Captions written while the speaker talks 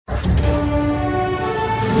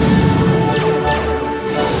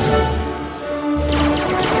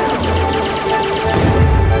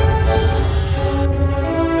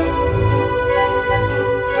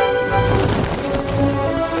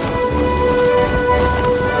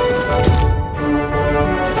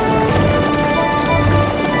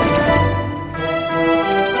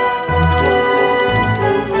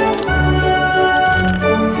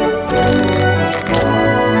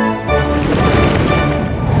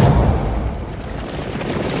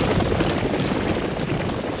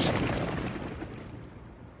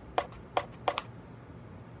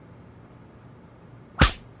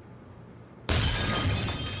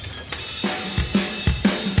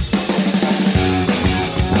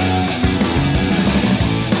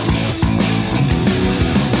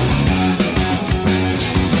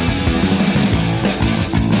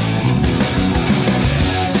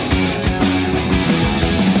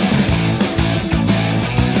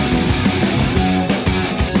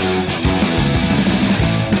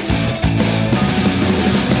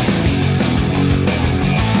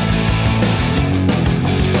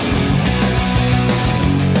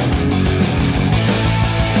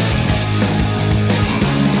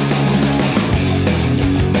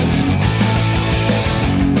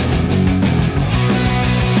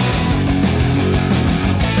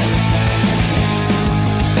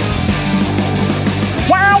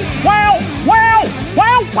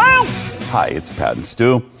Hi, it's Pat and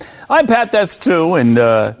Stu. I'm Pat, that's Stu, and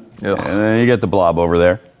you get the blob over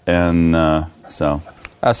there. And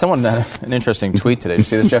someone had an interesting tweet today. Did you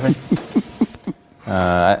see this, Jeffy?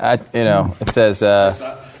 It says,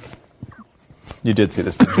 you did see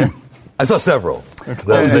this, didn't you? I saw several. What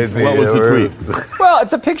was the tweet? Well,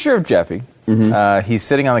 it's a picture of Jeffy. Mm-hmm. He's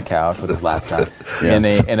sitting on the couch with his laptop in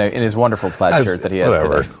his wonderful plaid shirt that he has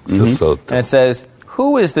today. It's just so and it says,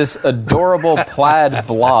 "Who is this adorable plaid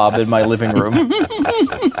blob in my living room?" And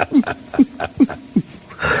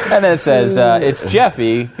then it says, "It's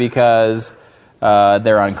Jeffy because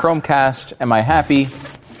they're on Chromecast. Am I happy?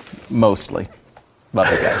 Mostly.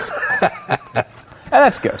 Love it, guys." And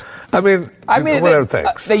that's good. I mean, whatever,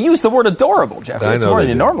 thanks. They use the word adorable, Jeffy. It's more than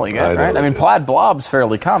you normally get, right? I mean, plaid blob's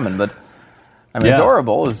fairly common, but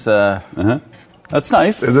adorable is... That's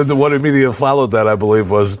nice. And then the one immediately followed that, I believe,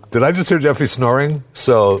 was, did I just hear Jeffy snoring?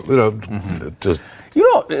 So, just...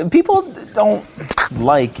 people don't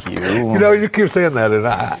like you. You keep saying that, and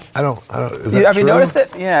I don't. Is that Have true? you noticed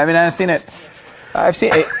it? Yeah, I've seen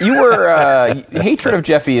it. You were hatred of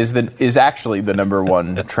Jeffy is actually the number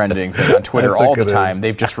one trending thing on Twitter all the time.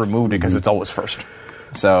 They've just removed it because it's always first.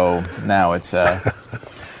 So now it's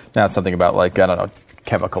something about, like, I don't know,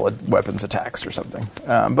 chemical weapons attacks or something.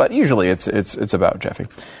 But usually it's about Jeffy.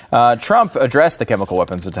 Trump addressed the chemical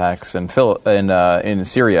weapons attacks in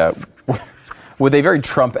Syria with a very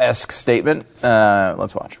Trump-esque statement.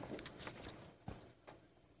 Let's watch.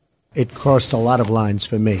 It crossed a lot of lines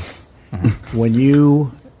for me. When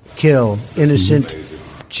you kill innocent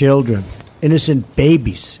children, innocent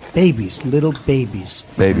babies, little babies.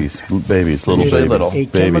 Little babies. A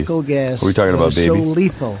chemical gas. Are we talking about babies? So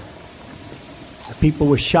lethal. People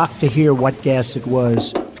were shocked to hear what gas it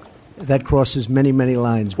was. That crosses many, many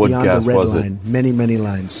lines beyond the red line. Many, many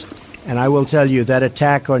lines. And I will tell you, that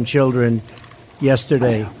attack on children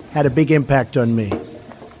yesterday had a big impact on me.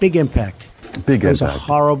 Big impact. It was a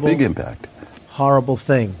horrible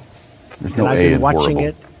thing. There's and no I've A been in watching horrible.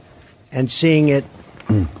 it and seeing it,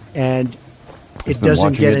 and it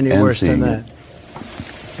doesn't get any worse than that.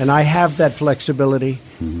 And I have that flexibility,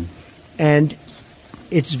 and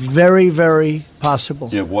it's very, very possible.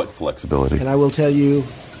 You have what flexibility? And I will tell you,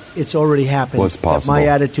 it's already happened. What's possible? My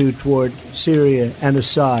attitude toward Syria and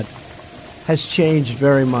Assad has changed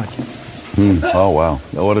very much. Oh, wow.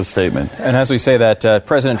 What a statement. And as we say that,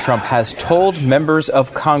 President Trump has told members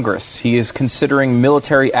of Congress he is considering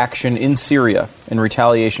military action in Syria in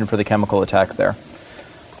retaliation for the chemical attack there.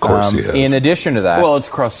 Of course he has. In addition to that... Well, it's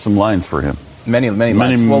crossed some lines for him. Many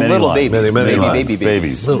lines. Well, little lines. babies. Many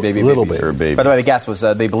babies. Little babies. By the way, the gas was,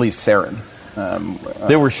 they believe, sarin.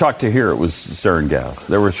 They were shocked to hear it was sarin gas.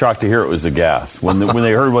 They were shocked to hear it was the gas. When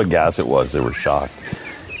they heard what gas it was, they were shocked.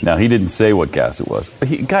 Now, he didn't say what gas it was. But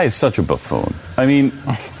the guy is such a buffoon. I mean,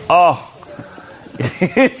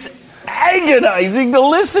 it's agonizing to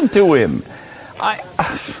listen to him.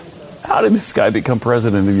 How did this guy become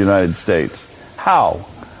president of the United States? How?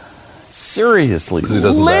 Seriously,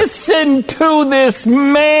 listen to this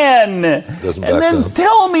man. And then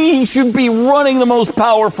tell me he should be running the most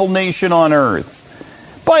powerful nation on earth.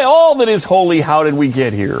 By all that is holy, how did we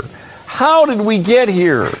get here? How did we get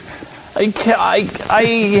here? I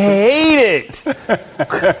hate it.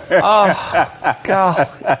 Oh, God.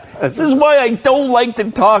 This is why I don't like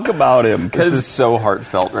to talk about him. This is so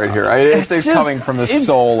heartfelt right here. It's coming from the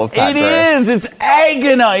soul of Pat Gray. It is. It's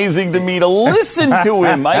agonizing to me to listen to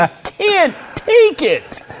him. I can't take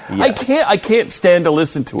it. Yes. I can't stand to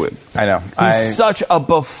listen to him. I know. He's such a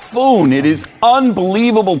buffoon. It is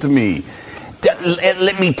unbelievable to me.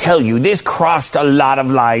 Let me tell you, this crossed a lot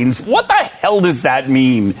of lines. What the hell does that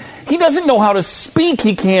mean? He doesn't know how to speak.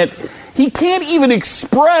 He can't even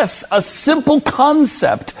express a simple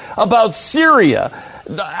concept about Syria.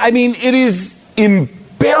 I mean, it is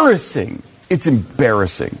embarrassing. It's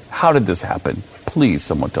embarrassing. How did this happen? Please,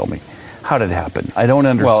 someone tell me. How did it happen? I don't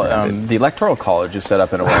understand it. The Electoral College is set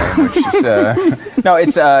up in a way in which I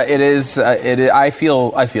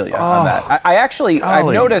feel you on that. I've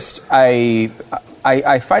noticed I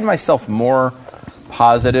find myself more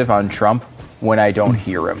positive on Trump when I don't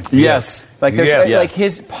hear him. Yes. Like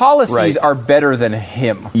his policies are better than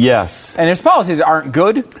him. Yes. And his policies aren't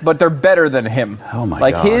good, but they're better than him. Oh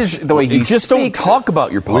my gosh. Like the way he just speaks. don't talk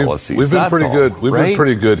about your policies. We've been pretty good. We've been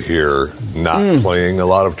pretty good here not playing a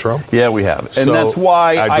lot of Trump. Yeah, we have. And that's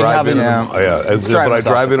why I haven't. But I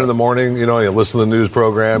drive in the morning, you listen to the news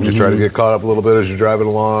programs, you try to get caught up a little bit as you're driving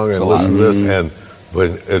along and listen to this, and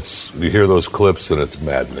But you hear those clips and it's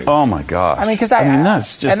maddening. Oh my gosh! I mean, because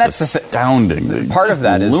that's just astounding. Part of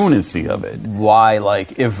that is lunacy of it. Why,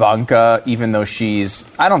 like Ivanka, even though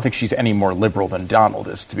I don't think she's any more liberal than Donald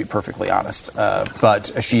is, to be perfectly honest.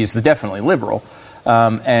 But she's definitely liberal,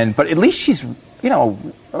 but at least she's a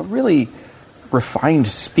really refined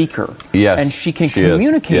speaker. Yes, and she can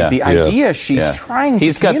communicate the idea she's trying to.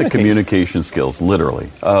 He's got the communication skills, literally,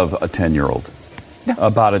 of a 10-year-old. Yeah.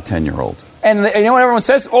 About a 10-year-old. And you know what everyone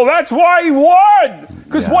says? Oh, that's why he won!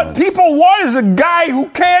 Because what people want is a guy who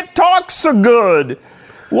can't talk so good.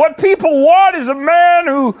 What people want is a man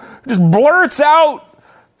who just blurts out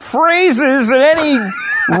phrases in any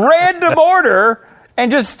random order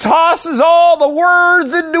and just tosses all the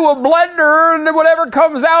words into a blender, and whatever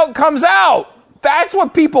comes out, comes out. That's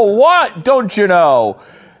what people want, don't you know?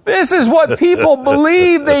 This is what people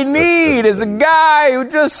believe they need, is a guy who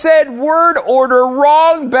just said word order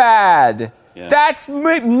wrong bad. Yeah. That's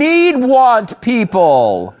want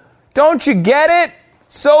people. Don't you get it?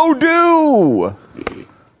 So do.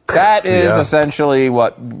 That is essentially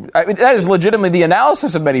that is legitimately the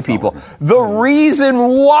analysis of many people. The reason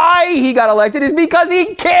why he got elected is because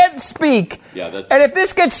he can't speak. And if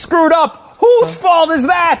this gets screwed up, whose fault is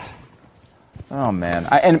that? Oh, man.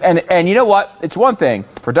 And you know what? It's one thing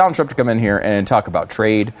for Donald Trump to come in here and talk about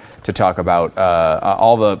trade, to talk about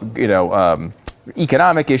all the,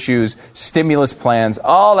 economic issues, stimulus plans,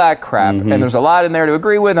 all that crap. Mm-hmm. And there's a lot in there to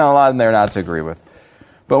agree with and a lot in there not to agree with.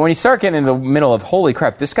 But when you start getting in the middle of, holy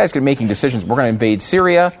crap, this guy's making decisions. We're going to invade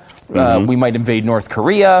Syria. We might invade North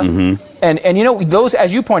Korea. Mm-hmm. And those,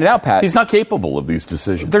 as you pointed out, Pat. He's not capable of these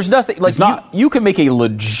decisions. There's nothing. Like, you can make a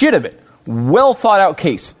legitimate, well thought out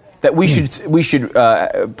case that we should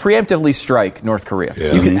preemptively strike North Korea.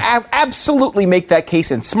 Yeah. You can absolutely make that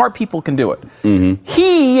case, and smart people can do it. Mm-hmm.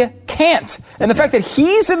 He can't. And the fact that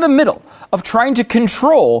he's in the middle of trying to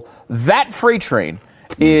control that freight train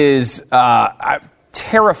is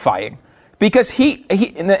terrifying. Because he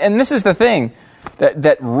and this is the thing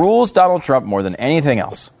that rules Donald Trump more than anything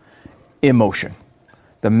else: emotion.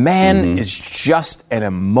 The man is just an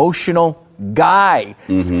emotional guy.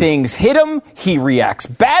 Mm-hmm. Things hit him. He reacts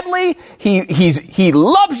badly. He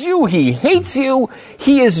loves you. He hates you.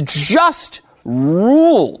 He is just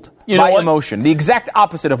ruled by emotion. The exact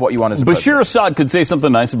opposite of what you want as a president. Bashir Assad could say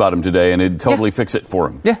something nice about him today, and it'd totally fix it for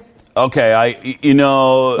him. Yeah. Okay,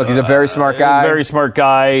 look, he's a very smart guy. Very smart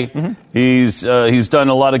guy. Mm-hmm. He's done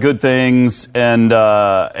a lot of good things, and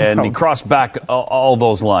he crossed back all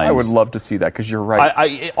those lines. I would love to see that, because you're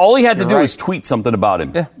right. All he had to do was tweet something about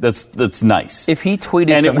him. Yeah. That's nice. If he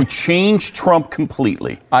tweeted and something, it would change Trump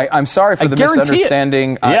completely. I'm sorry for the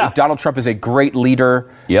misunderstanding. Donald Trump is a great leader,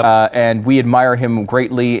 and we admire him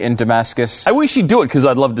greatly in Damascus. I wish he'd do it, because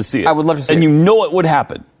I'd love to see it. I would love to see it. And you know it would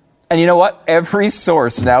happen. And you know what? Every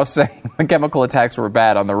source now saying the chemical attacks were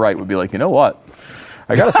bad on the right would be like, you know what?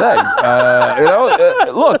 I gotta say,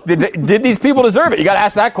 look, did these people deserve it? You gotta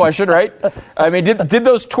ask that question, right? I mean, did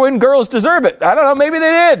those twin girls deserve it? I don't know. Maybe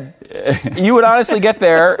they did. You would honestly get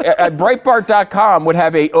there. At Breitbart.com would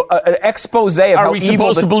have an expose of how evil the Are we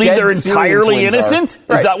supposed to believe they're entirely innocent?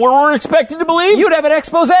 Right. Is that what we're expected to believe? You'd have an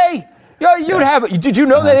expose. Did you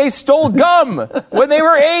know that they stole gum when they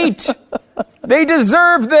were 8? They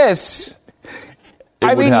deserve this.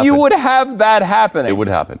 You would have that happening. It would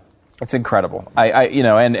happen. It's incredible. So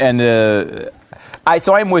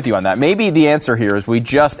I'm with you on that. Maybe the answer here is we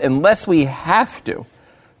just, unless we have to,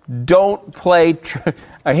 don't play.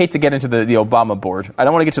 I hate to get into the Obama board. I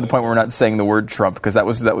don't want to get to the point where we're not saying the word Trump, because that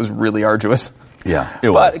was really arduous. Yeah,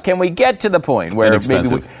 it was. But can we get to the point where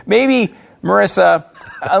maybe Marissa,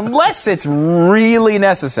 unless it's really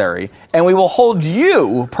necessary, and we will hold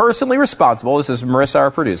you personally responsible. This is Marissa, our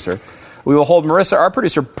producer. We will hold Marissa, our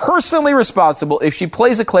producer, personally responsible if she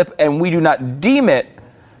plays a clip and we do not deem it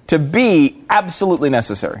to be absolutely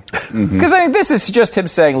necessary. Because this is just him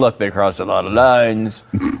saying, look, they crossed a lot of lines.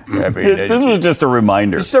 This was just a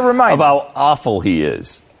reminder. Just a reminder. Of how awful he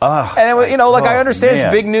is. And, I understand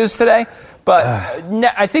it's big news today. But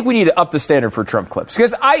I think we need to up the standard for Trump clips,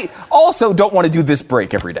 because I also don't want to do this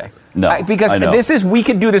break every day. No, because we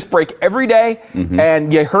can do this break every day,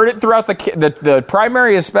 and you heard it throughout the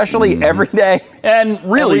primary, especially every day. And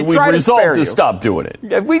really, we resolved to stop doing it.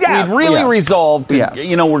 We'd really resolved to,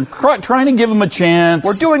 we're trying to give him a chance.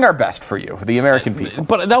 We're doing our best for you, the American people.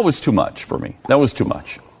 But that was too much for me. That was too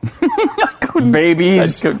much.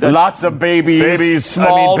 Babies, lots of babies,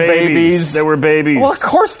 small babies. There were babies. Well, of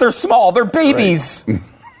course they're small. They're babies. Right.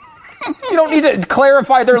 You don't need to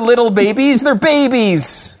clarify they're little babies. They're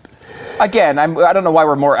babies. Again, I don't know why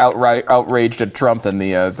we're more outraged at Trump than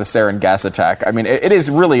the sarin gas attack. I mean, it is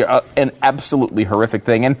really an absolutely horrific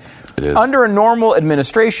thing. And under a normal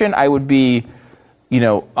administration, I would be,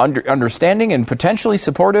 understanding and potentially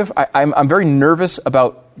supportive. I'm very nervous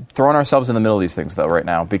about throwing ourselves in the middle of these things, though, right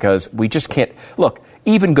now, because we just can't. Look,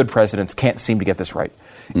 even good presidents can't seem to get this right.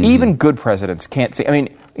 Mm-hmm. Even good presidents can't see. I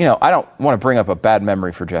mean, I don't want to bring up a bad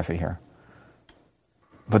memory for Jeffy here,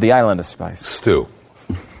 but the Island of Spice. Stu,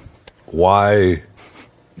 why?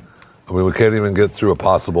 I mean, we can't even get through a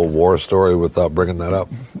possible war story without bringing that up.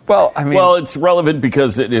 Well, it's relevant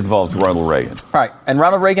because it involves Ronald Reagan. Right. And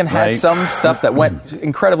Ronald Reagan had some stuff that went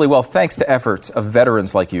incredibly well, thanks to efforts of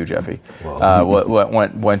veterans like you, Jeffy.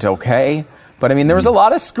 Went okay. But, I mean, there was a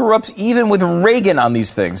lot of screw-ups even with Reagan on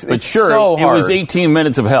these things. But sure, it was 18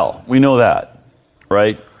 minutes of hell. We know that,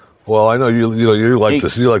 right? Well, I know you like to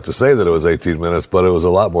say that it was 18 minutes, but it was a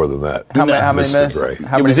lot more than that. How many minutes?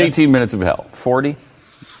 It was 18 minutes of hell. 40?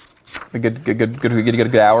 A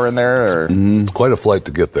good hour in there? Or? It's quite a flight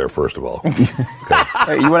to get there, first of all.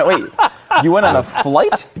 Okay. You went on a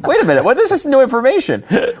flight? Wait a minute. What? This is new information.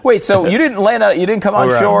 Wait, so you didn't land on? You didn't come on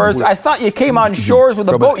shores? I thought you came on shores with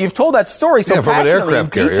a boat. You've told that story so passionately and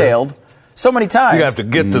detailed so many times. You have to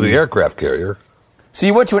get to the aircraft carrier. So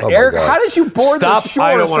you went to an How did you board the shores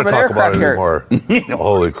I don't want to talk about it carrier? anymore.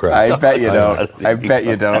 Holy crap. I bet you don't. I bet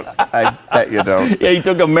you don't. Yeah, he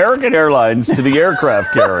took American Airlines to the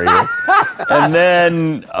aircraft carrier. And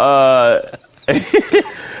then... I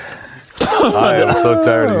am so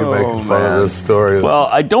tired of you making fun of this story. Well,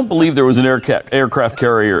 I don't believe there was an aircraft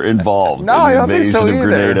carrier involved in the invasion of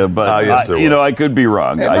Grenada, but yes, there was. I could be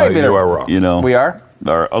wrong. You are wrong. We are?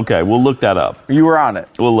 Okay, we'll look that up. You were on it.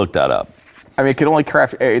 We'll look that up. I mean, they can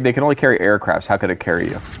only carry aircrafts. How could it carry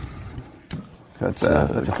you? That's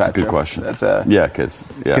a good question. Because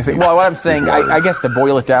well, what I'm saying, I guess to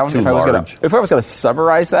boil it down, if I was going to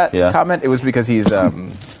summarize that comment, it was because he's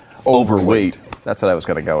overweight. That's what I was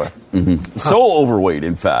going to go with. Mm-hmm. So overweight,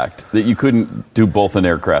 in fact, that you couldn't do both an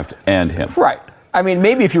aircraft and him. Right. I mean,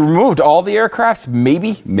 maybe if you removed all the aircrafts,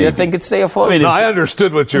 maybe. The thing could stay afloat. I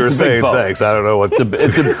understood what you were saying. Thanks. I don't know what.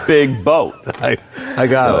 It's a big boat. I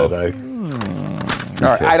got it. All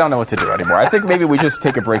right, I don't know what to do anymore. I think maybe we just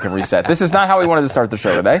take a break and reset. This is not how we wanted to start the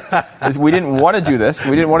show today. We didn't want to do this.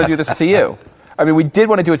 We didn't want to do this to you. I mean, we did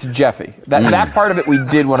want to do it to Jeffy. That part of it we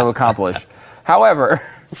did want to accomplish. However,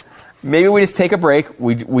 maybe we just take a break.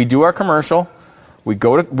 We do our commercial. We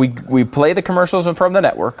play the commercials from the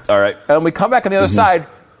network. All right. And we come back on the other side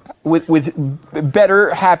with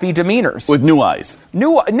better, happy demeanors. With new eyes.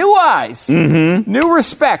 New eyes. Mm-hmm. New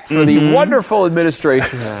respect for the wonderful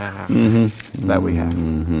administration that we have.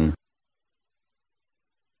 Mm-hmm.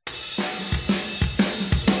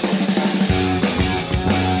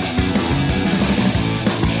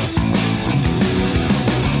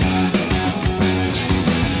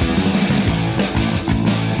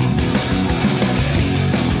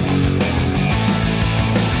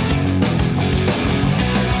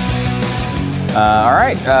 All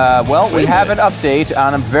right. We have an update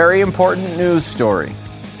on a very important news story.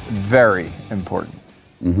 Very important.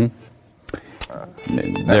 Mm-hmm.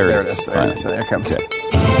 There it is. There it comes. Okay.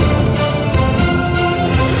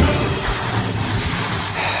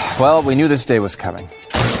 Well, we knew this day was coming.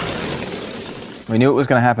 We knew it was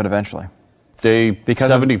going to happen eventually. Day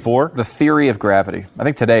 74? The theory of gravity. I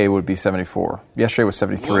think today would be 74. Yesterday was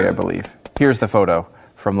 73, I believe. Here's the photo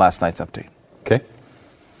from last night's update. Okay.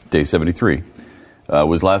 Day 73.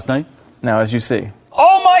 Was last night? Now, as you see.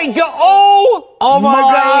 Oh, my God. Oh, my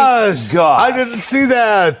gosh. God. I didn't see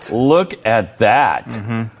that. Look at that.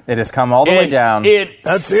 Mm-hmm. It has come all the way down.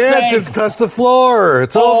 That's it. It's touched the floor.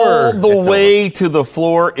 It's all over. The way to the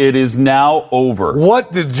floor. It is now over.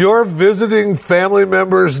 What did your visiting family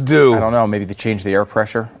members do? I don't know. Maybe they changed the air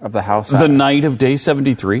pressure of the house. The night of day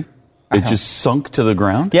 73? It just sunk to the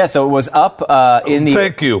ground? Yeah, so it was up in the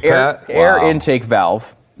Thank you, Pat. air intake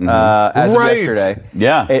valve. As of yesterday.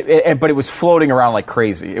 Yeah. But it was floating around like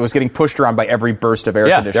crazy. It was getting pushed around by every burst of air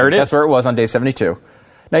conditioning. There it is. That's where it was on day 72.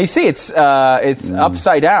 Now you see it's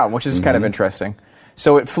upside down, which is kind of interesting.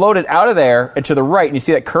 So it floated out of there and to the right, and you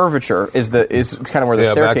see that curvature is kind of where the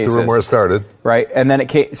staircase is. Back to the room where it started. Right, and then it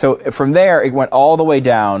came. So from there, it went all the way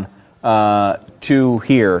down to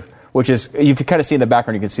here, which is you can kind of see in the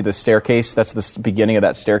background. You can see the staircase. That's the beginning of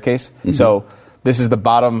that staircase. Mm-hmm. So this is the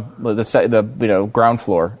bottom, the ground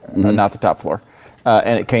floor, not the top floor,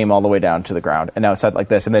 and it came all the way down to the ground, and now it's set like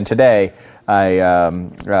this. And then today,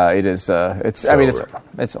 it's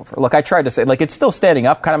over. Look, I tried to say, like, it's still standing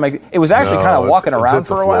up, kind of. It was actually kind of walking around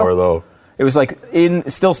for a while. Floor, though. It was like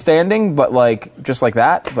still standing, but like just like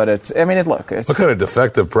that. But it's. I mean, what kind of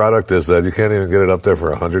defective product is that? You can't even get it up there for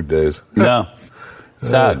 100 days. No,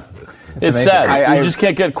 sad. It's sad. You just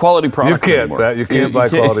can't get quality products. You can't. Anymore. You can't buy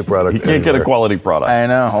quality product. You can't get a quality product. I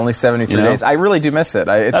know. Only 73 days. I really do miss it.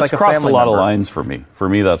 It's that's like crossed a lot member. of lines for me. For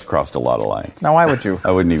me, that's crossed a lot of lines. Now, why would you? I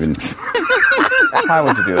wouldn't even. Why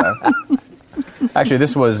would you do that? Actually,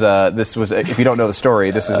 this was. If you don't know the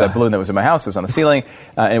story, this is a balloon that was in my house. It was on the ceiling,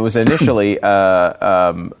 and it was initially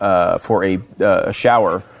for a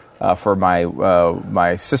shower for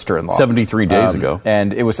my sister-in-law. 73 days ago,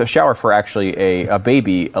 and it was a shower for actually a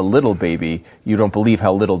baby, a little baby. You don't believe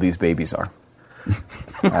how little these babies are.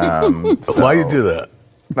 Why you do that?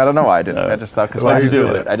 I don't know why I did it. I just thought because why I you do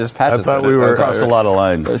do it. I just patches. I thought it. we were crossed a lot of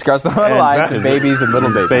lines. It's crossed a lot of lines. Babies and little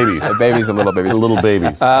babies. Babies and little babies. Little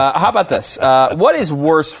babies. How about this? What is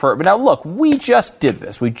worse for... Now, look, we just did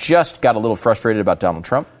this. We just got a little frustrated about Donald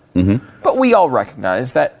Trump. Mm-hmm. But we all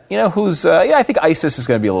recognize that, I think ISIS is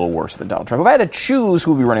going to be a little worse than Donald Trump. If I had to choose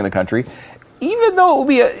who would be running the country, even though it would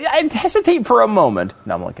be I'd hesitate for a moment.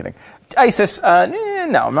 No, I'm only kidding. ISIS, no,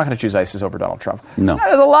 I'm not going to choose ISIS over Donald Trump. No.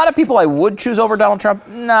 There's a lot of people I would choose over Donald Trump,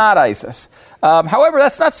 not ISIS. However,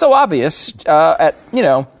 that's not so obvious at,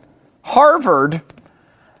 Harvard,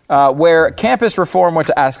 where campus reform went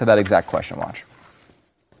to ask that exact question. Watch.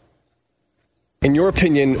 In your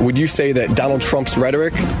opinion, would you say that Donald Trump's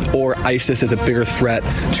rhetoric or ISIS is a bigger threat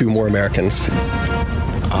to more Americans?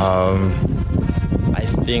 I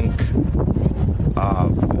think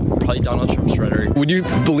probably Donald Trump's rhetoric. Would you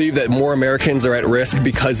believe that more Americans are at risk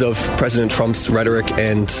because of President Trump's rhetoric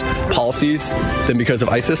and policies than because of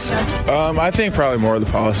ISIS? I think probably more of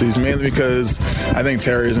the policies, mainly because I think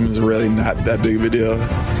terrorism is really not that big of a deal.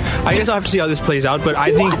 I guess I'll have to see how this plays out, but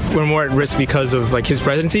I think we're more at risk because of his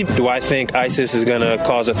presidency. Do I think ISIS is going to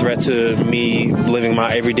cause a threat to me living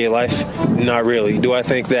my everyday life? Not really. Do I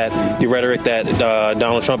think that the rhetoric that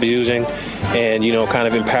Donald Trump is using and, kind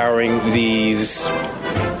of empowering these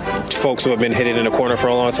folks who have been hidden in a corner for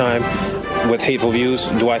a long time with hateful views,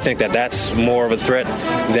 do I think that that's more of a threat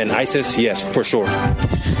than ISIS? Yes, for sure.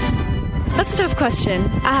 That's a tough question,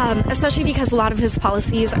 especially because a lot of his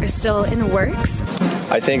policies are still in the works.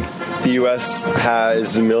 I think the U.S.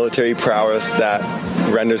 has military prowess that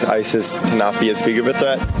renders ISIS to not be as big of a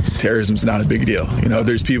threat. Terrorism's not a big deal.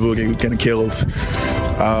 There's people getting killed,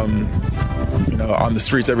 on the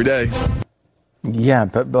streets every day. Yeah,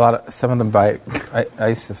 but some of them by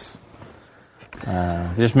ISIS.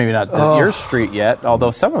 Just maybe not your street yet, although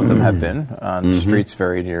some of them have been on streets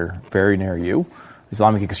very near you.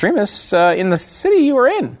 Islamic extremists in the city you were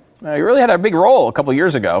in. You really had a big role a couple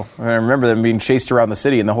years ago. I remember them being chased around the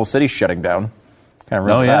city and the whole city shutting down. Kind of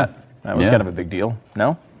remember that. That was kind of a big deal.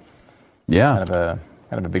 No? Yeah. Kind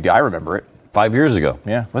of a big deal. I remember it. 5 years ago.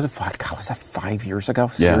 Yeah. Was it 5? God, was that 5 years ago?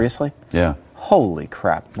 Seriously? Yeah. Holy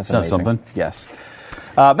crap. That's amazing. something? Yes.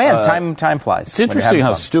 Man, time flies. It's interesting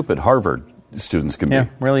how stupid Harvard students can be. Yeah,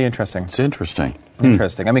 really interesting. It's interesting.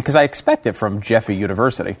 Interesting. I mean, because I expect it from Jeffy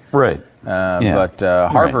University. Right. But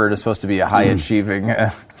Harvard is supposed to be a high-achieving...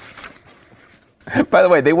 By the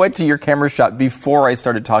way, they went to your camera shot before I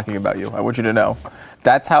started talking about you. I want you to know.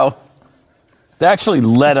 That's how... They actually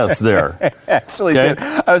led us there. Actually did.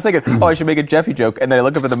 I was thinking, I should make a Jeffy joke, and then I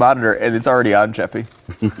look up at the monitor, and it's already on Jeffy.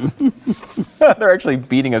 They're actually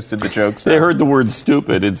beating us to the jokes now. They heard the word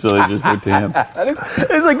stupid, and so they just went to him.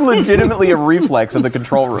 It's like legitimately a reflex of the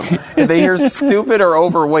control room. If they hear stupid or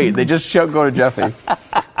overweight, they just go to Jeffy.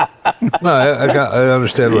 No, I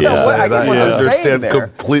understand what you're saying. I understand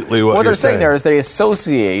completely what they're saying there is they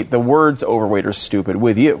associate the words overweight or stupid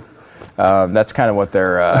with you. That's kind of what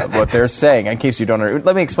they're saying. In case you don't know,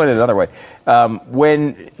 let me explain it another way.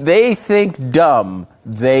 When they think dumb,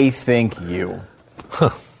 they think you.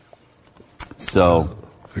 So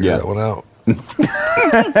figure that one out.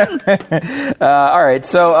 All right.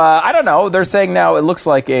 So I don't know. They're saying now it looks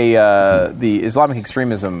like the Islamic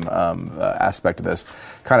extremism aspect of this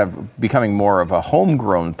kind of becoming more of a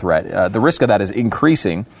homegrown threat. The risk of that is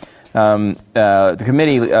increasing. The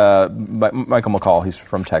committee, Michael McCall, he's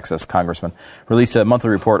from Texas, congressman, released a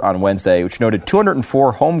monthly report on Wednesday, which noted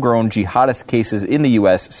 204 homegrown jihadist cases in the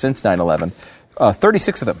U.S. since 9/11.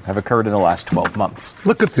 36 of them have occurred in the last 12 months.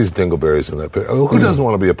 Look at these dingleberries in that picture. Who doesn't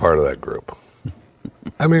want to be a part of that group?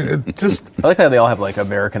 I mean, it just... I like how they all have, like,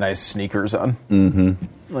 Americanized sneakers on. Mm-hmm.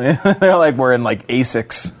 They're, like, wearing, like,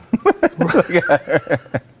 Asics.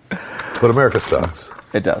 But America sucks.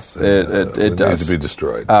 It does. It does. Needs to be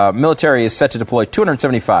destroyed. Military is set to deploy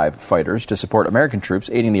 275 fighters to support American troops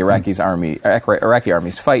aiding the Iraqi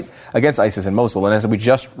army's fight against ISIS in Mosul. And as we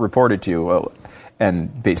just reported to you,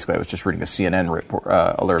 And basically, I was just reading a CNN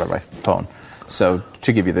alert on my phone. So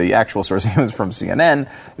to give you the actual source, it was from CNN.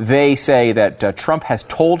 They say that Trump has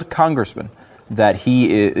told congressmen that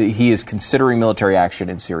he is considering military action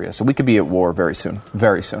in Syria. So we could be at war very soon.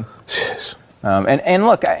 Very soon. And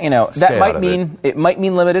look, that might mean it might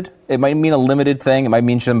mean limited. It might mean a limited thing. It might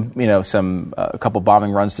mean a couple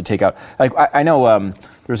bombing runs to take out. Like I know there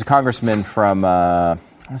was a congressman from I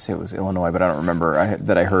want to say it was Illinois, but I don't remember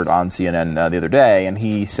that I heard on CNN the other day, and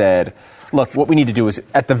he said, "Look, what we need to do is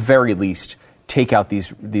at the very least take out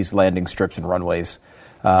these landing strips and runways."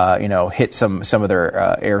 Hit some of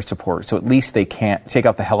their air support, so at least they can't take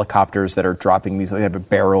out the helicopters that are dropping these. They have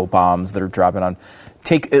barrel bombs that are dropping on.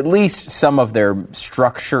 Take at least some of their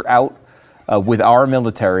structure out with our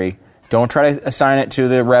military. Don't try to assign it to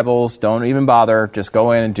the rebels. Don't even bother. Just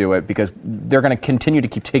go in and do it, because they're going to continue to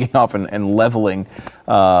keep taking off and leveling,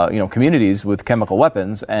 communities with chemical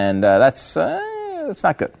weapons, and that's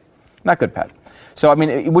not good. Not good, Pat. So I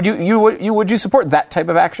mean, would you support that type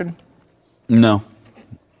of action? No.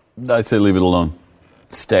 I'd say leave it alone.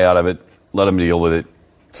 Stay out of it. Let them deal with it.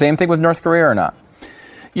 Same thing with North Korea or not?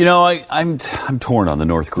 I'm torn on the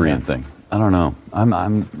North Korean thing. I don't know.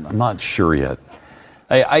 I'm not sure yet.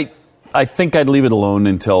 I think I'd leave it alone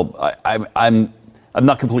until I'm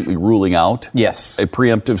not completely ruling out a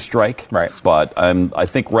preemptive strike. Right. But I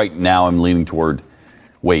think right now I'm leaning toward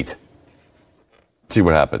wait. See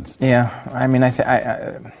what happens. Yeah. I mean,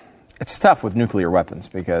 it's tough with nuclear weapons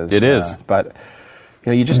because it is. But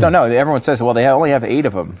you just don't know. Everyone says, well, they only have 8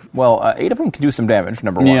 of them. Well, 8 of them can do some damage,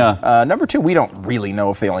 number one. Yeah. Number two, we don't really know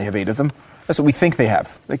if they only have 8 of them. That's what we think they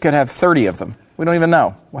have. They could have 30 of them. We don't even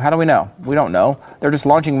know. Well, how do we know? We don't know. They're just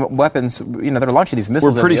launching weapons. They're launching these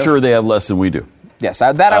missiles. We're pretty sure they have less than we do. Yes, we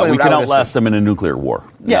can outlast them in a nuclear war.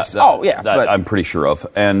 Yes. That I'm pretty sure of.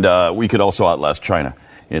 And we could also outlast China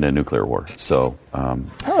in a nuclear war. So I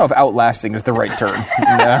don't know if outlasting is the right term.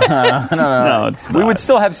 No, it's not. We would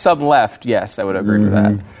still have some left. Yes, I would agree with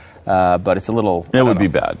that. But it's a little. It would be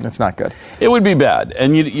bad. It's not good. It would be bad,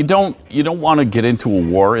 and you don't want to get into a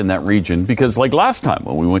war in that region, because like last time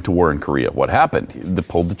when we went to war in Korea, what happened? They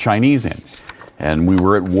pulled the Chinese in, and we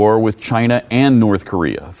were at war with China and North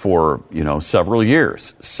Korea for several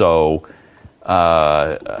years. So,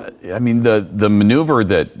 I mean the maneuver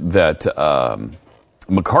that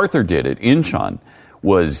MacArthur did at Incheon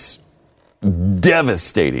was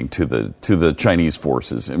devastating to the Chinese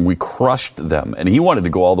forces, and we crushed them. And he wanted to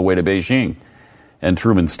go all the way to Beijing, and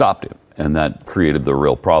Truman stopped him, and that created the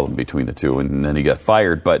real problem between the two. And then he got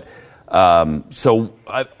fired. But so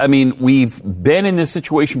I mean, we've been in this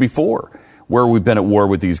situation before, where we've been at war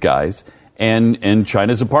with these guys, and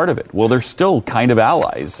China's a part of it. Well, they're still kind of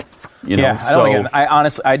allies. I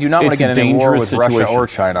do not want to get in a war with Russia or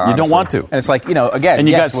China. Honestly. You don't want to. And it's like, again. And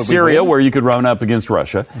you got Syria, where you could run up against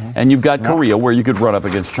Russia, and you've got Korea, where you could run up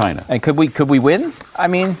against China. And could we win? I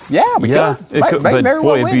mean, we could. But very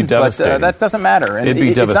well it'd be devastating. But that doesn't matter. And it'd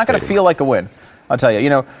be devastating. It's not going to feel like a win. I'll tell you.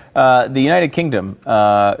 The United Kingdom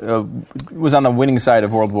was on the winning side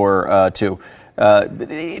of World War II.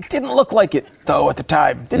 It didn't look like it, though, at the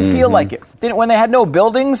time. Didn't feel like it. When they had no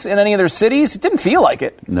buildings in any of their cities, it didn't feel like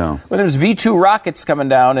it. No. When there was V-2 rockets coming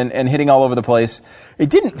down and hitting all over the place, it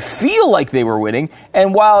didn't feel like they were winning.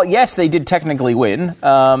 And while, yes, they did technically win,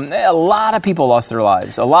 a lot of people lost their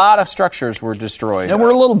lives. A lot of structures were destroyed. And we're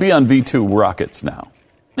a little beyond V-2 rockets now.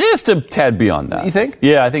 Just a tad beyond that. You think?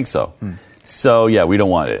 Yeah, I think so. So, yeah, we don't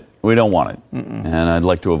want it. We don't want it. And I'd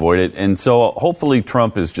like to avoid it. And so hopefully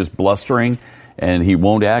Trump is just blustering, and he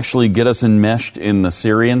won't actually get us enmeshed in the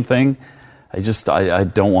Syrian thing. I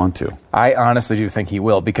don't want to. I honestly do think he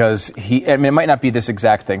will, because it might not be this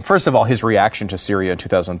exact thing. First of all, his reaction to Syria in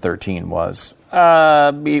 2013 was,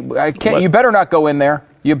 you better not go in there.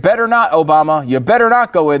 You better not, Obama. You better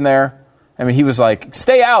not go in there. I mean, he was like,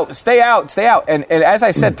 stay out, stay out, stay out. And as I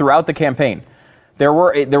said throughout the campaign, there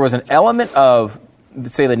was an element of,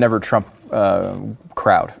 say, the Never Trump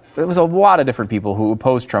crowd. There was a lot of different people who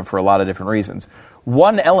opposed Trump for a lot of different reasons.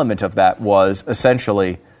 One element of that was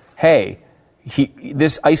essentially, hey,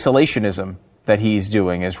 this isolationism that he's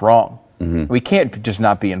doing is wrong. We can't just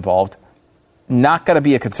not be involved. Not going to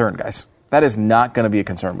be a concern, guys. That is not going to be a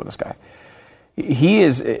concern with this guy. He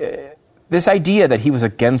is... this idea that he was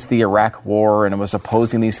against the Iraq war and was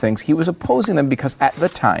opposing these things, he was opposing them because at the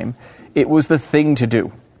time, it was the thing to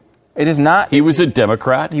do. It is not... He was a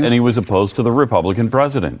Democrat, and he was opposed to the Republican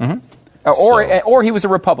president. Or he was a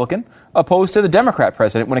Republican opposed to the Democrat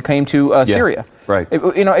president when it came to Syria. Right.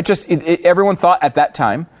 Everyone thought at that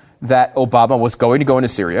time that Obama was going to go into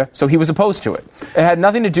Syria, so he was opposed to it. It had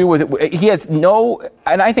nothing to do with it. He has no,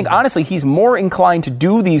 and I think honestly, he's more inclined to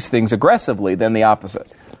do these things aggressively than the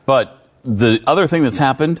opposite. But the other thing that's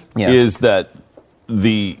happened is that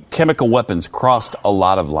the chemical weapons crossed a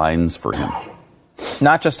lot of lines for him.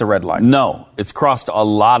 Not just a red line. No, it's crossed a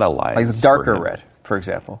lot of lines. Like the darker red, for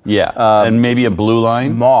example. Yeah, and maybe a blue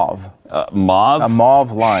line. Mauve. Mauve? A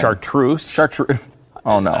mauve line. Chartreuse.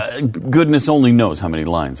 Oh, no. Goodness only knows how many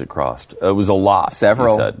lines it crossed. It was a lot.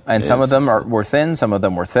 Several. And some of them were thin, some of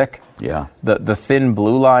them were thick. Yeah. The thin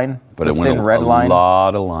blue line, but the it went thin red line. A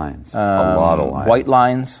lot of lines. A lot of lines. White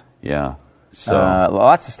lines. Yeah. So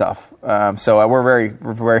lots of stuff. So we're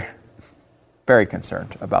very, very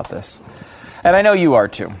concerned about this. And I know you are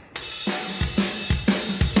too.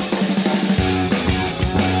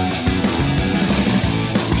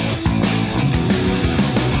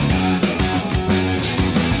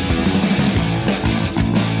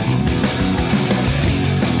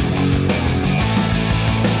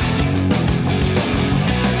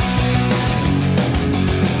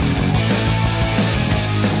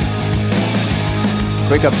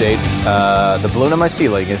 Quick update. The balloon on my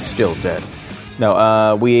ceiling is still dead.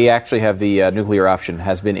 No, we actually have the nuclear option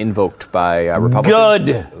has been invoked by Republicans.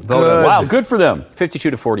 Good. Wow, good for them.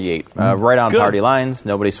 52 to 48. Right on party lines.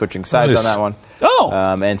 Nobody switching sides on that one.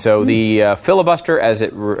 Oh. And so the filibuster, as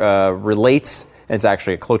it relates, and it's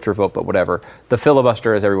actually a cloture vote, but whatever. The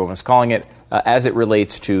filibuster, as everyone was calling it, as it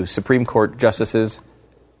relates to Supreme Court justices,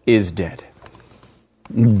 is dead.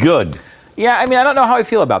 Good. Yeah, I mean, I don't know how I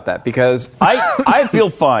feel about that because I feel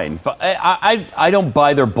fine, but I don't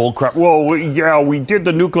buy their bullcrap. Well, yeah, we did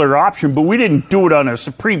the nuclear option, but we didn't do it on a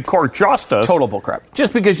Supreme Court justice. Total bullcrap.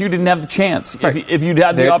 Just because you didn't have the chance. Right. If you'd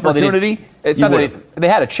had the opportunity, it's not that they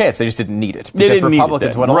had a chance; they just didn't need it because because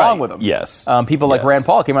Republicans went along with them. Yes, people like Rand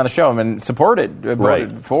Paul came on the show and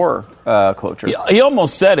voted for cloture. He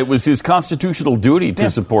almost said it was his constitutional duty to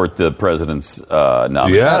support the president's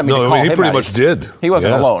nomination. Yeah, he pretty much did. He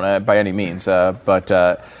wasn't alone by any means, but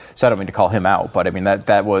so I don't mean to call him out, but I mean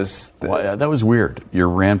that was that was weird. Your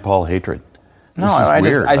Rand Paul hatred. No, I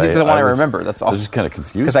just didn't want to remember. That's all. I was just kind of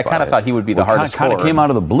confused because I kind of thought he would be the hardest. Kind of came out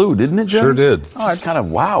of the blue, didn't it, Jim? Sure did. Oh, it's kind of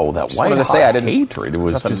that white hatred. It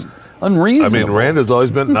was just I unreasonable. mean, Rand has always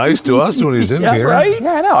been nice to us when he's in here. Right?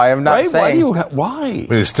 Yeah, I know. I am not saying. Why? I mean,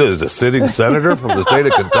 he's still a sitting senator from the state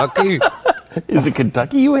of Kentucky. Is it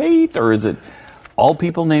Kentucky you hate, or is it all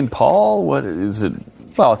people named Paul? What is it?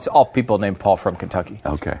 Well, it's all people named Paul from Kentucky.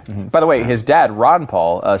 Okay. Mm-hmm. By the way, his dad, Ron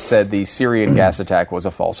Paul, said the Syrian gas attack was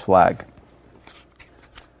a false flag.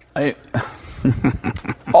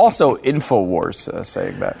 Also, InfoWars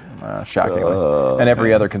saying that, shockingly. And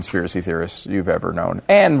every other conspiracy theorist you've ever known.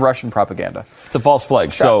 And Russian propaganda. It's a false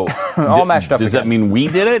flag. So, all mashed up does that mean we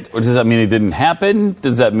did it? Or does that mean it didn't happen?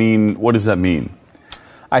 What does that mean?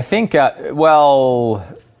 I think, wait,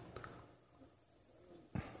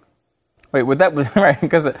 would that be right?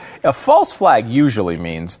 Because a false flag usually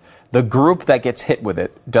means the group that gets hit with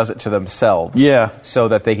it does it to themselves, so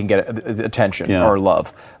that they can get attention or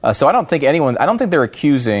love. So I don't think they're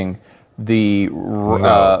accusing the.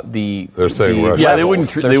 They're saying Russia. Yeah, they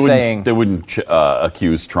wouldn't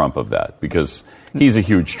accuse Trump of that because he's a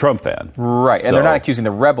huge Trump fan, right? So. And they're not accusing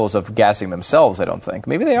the rebels of gassing themselves. I don't think.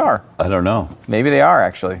 Maybe they are. I don't know. Maybe they are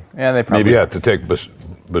actually. Yeah, they probably. Maybe to take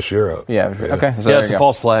Bashir out. Yeah. Okay. So it's a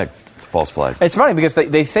false flag. False flag. It's funny because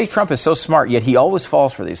they say Trump is so smart, yet he always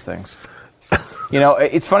falls for these things. You know,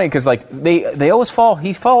 it's funny because they always fall.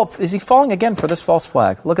 Is he falling again for this false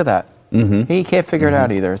flag? Look at that. Mm-hmm. He can't figure it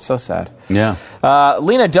out either. It's so sad. Yeah.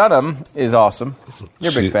 Lena Dunham is awesome.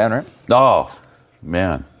 You're a big fan, right? Oh,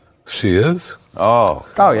 man. She is? Oh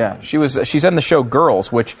yeah. She's in the show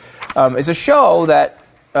Girls, which is a show that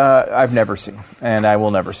I've never seen, and I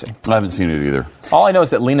will never see. I haven't seen it either. All I know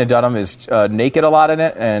is that Lena Dunham is naked a lot in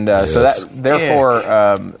it, and so that therefore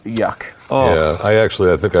yuck. Oh. Yeah, I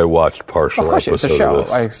think I watched partial episodes it's a show. of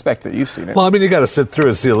this. I expect that you've seen it. Well, I mean, you got to sit through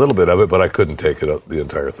and see a little bit of it, but I couldn't take it the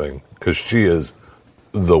entire thing because she is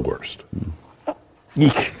the worst.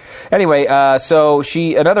 Eek. Anyway, so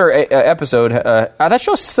another episode. That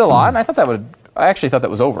show's still on. I actually thought that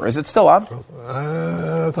was over. Is it still on?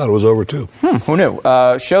 I thought it was over, too. Who knew?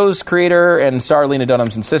 Show's creator and star Lena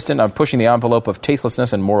Dunham's insistent on pushing the envelope of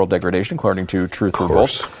tastelessness and moral degradation, according to Truth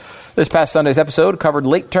Revolt. This past Sunday's episode covered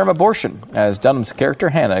late-term abortion, as Dunham's character,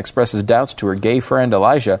 Hannah, expresses doubts to her gay friend,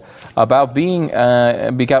 Elijah, about becoming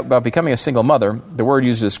a single mother. The word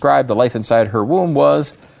used to describe the life inside her womb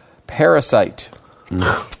was parasite.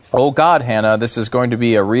 Oh, God, Hannah, this is going to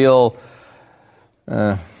be a real...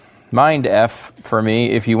 Mind F for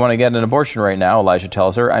me if you want to get an abortion right now, Elijah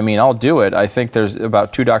tells her. I mean, I'll do it. I think there's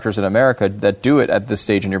about 2 doctors in America that do it at this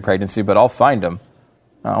stage in your pregnancy, but I'll find them.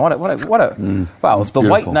 Oh, wow, the beautiful.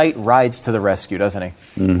 White Knight rides to the rescue, doesn't he?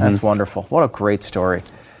 Mm-hmm. That's wonderful. What a great story.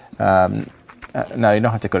 No, you don't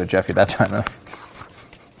have to go to Jeffy that time.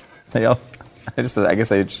 I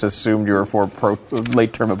guess I just assumed you were for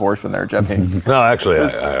late-term abortion there, Jeffy. No, actually,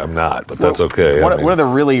 I'm not, but that's okay. What are the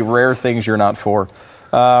really rare things you're not for?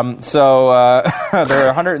 There are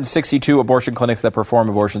 162 abortion clinics that perform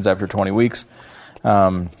abortions after 20 weeks. Do you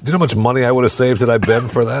know how much money I would have saved had I been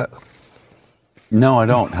for that? No, I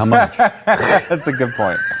don't. How much? That's a good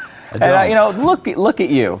point. And look at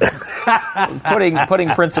you, putting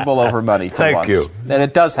principle over money for Thank once. you. And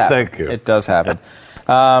it does happen. Thank you. It does happen.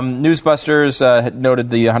 Newsbusters noted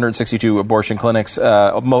the 162 abortion clinics.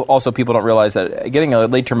 Also, people don't realize that getting a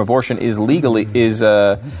late-term abortion is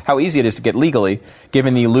how easy it is to get legally,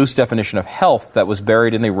 given the loose definition of health that was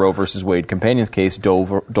buried in the Roe versus Wade companions case, Doe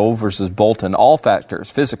versus Bolton. All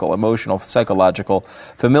factors, physical, emotional, psychological,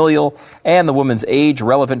 familial, and the woman's age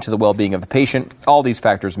relevant to the well-being of the patient. All these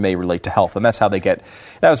factors may relate to health, and that's how they get.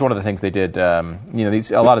 That was one of the things they did. A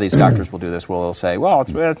lot of these doctors will do this. They'll say, "Well,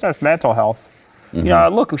 it's just mental health."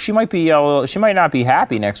 Mm-hmm. Look, she might not be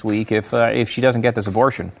happy next week if she doesn't get this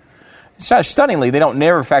abortion. Stunningly, they don't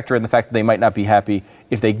never factor in the fact that they might not be happy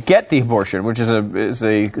if they get the abortion, which is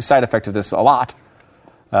a side effect of this a lot.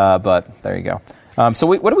 But there you go. So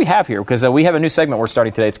what do we have here? Because we have a new segment we're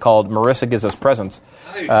starting today. It's called Marissa Gives Us Presents.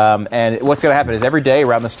 And what's going to happen is every day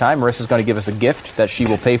around this time, Marissa's going to give us a gift that she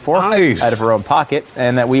will pay for out of her own pocket,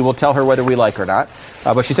 and that we will tell her whether we like or not.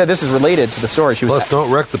 But she said this is related to the story. Plus,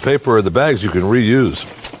 don't wreck the paper or the bags. You can reuse.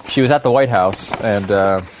 She was at the White House, and...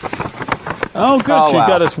 Oh, good. She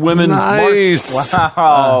got us women's March.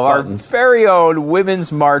 Wow, our very own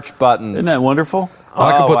women's March buttons. Isn't that wonderful?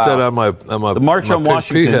 I can put that on my the March on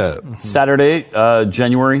Washington, Saturday,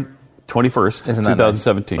 January 21st,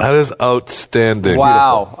 2017. That is outstanding.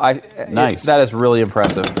 Wow. Nice. That is really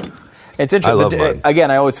impressive. It's interesting. I love mine. Again,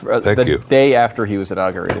 I always... Thank you. Day after he was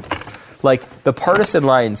inaugurated. Like, the partisan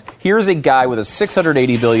lines, here's a guy with a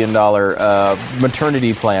 $680 billion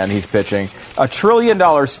maternity plan he's pitching, $1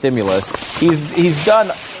 trillion stimulus. He's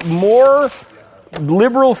done more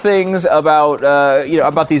liberal things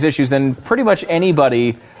about these issues than pretty much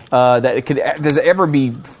anybody that does ever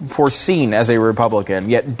be foreseen as a Republican.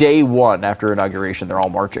 Yet day one after inauguration, they're all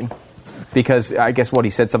marching. Because I guess he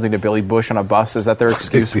said something to Billy Bush on a bus. Is that their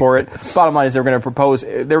excuse for it? Bottom line is they're going to oppose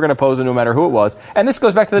it no matter who it was. And this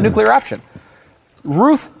goes back to the nuclear option.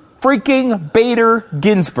 Ruth freaking Bader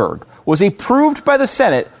Ginsburg was approved by the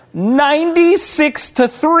Senate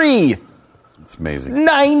 96-3. It's amazing.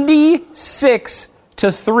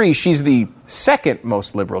 96-3. She's the second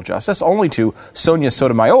most liberal justice, only to Sonia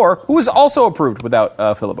Sotomayor, who was also approved without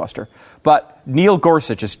a filibuster. But Neil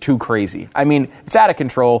Gorsuch is too crazy. I mean, it's out of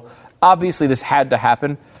control. Obviously, this had to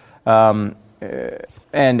happen,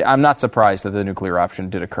 and I'm not surprised that the nuclear option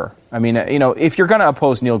did occur. I mean, if you're going to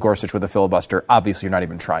oppose Neil Gorsuch with a filibuster, obviously you're not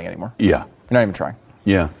even trying anymore. Yeah. You're not even trying.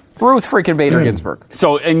 Yeah. Ruth freaking Bader Ginsburg.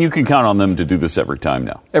 So, and you can count on them to do this every time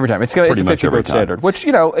now. Every time. It's a 50-vote standard, which,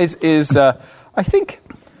 is I think,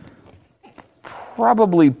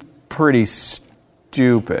 probably pretty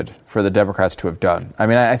stupid for the Democrats to have done. I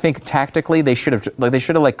mean, I think tactically they should have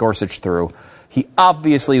let Gorsuch through. He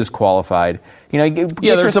obviously was qualified.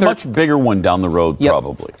 There's a much bigger one down the road,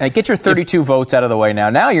 probably. And get your 32 votes out of the way now.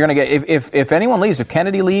 Now you're going to get, if anyone leaves, if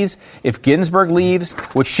Kennedy leaves, if Ginsburg leaves,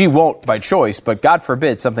 which she won't by choice, but God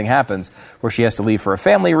forbid something happens where she has to leave for a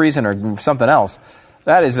family reason or something else,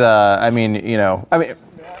 that is, that's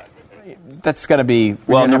going to be...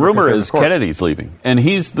 Well, and the rumor is Kennedy's leaving, and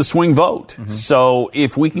he's the swing vote. Mm-hmm. So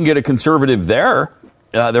if we can get a conservative there...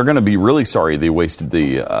 they're going to be really sorry they wasted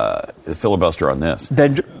the filibuster on this.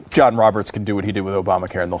 Then John Roberts can do what he did with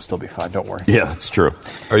Obamacare, and they'll still be fine. Don't worry. Yeah, that's true.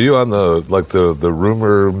 Are you on the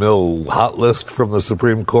rumor mill hot list from the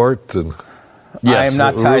Supreme Court? And yes, I am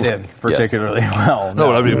not tied in particularly well.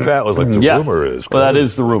 No, I mean, Pat was like, the rumor is. Well, that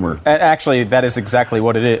is the rumor. And actually, that is exactly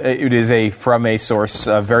what it is. It is from a source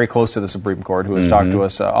very close to the Supreme Court who has talked to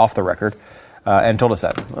us off the record. And told us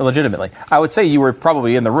that legitimately. I would say you were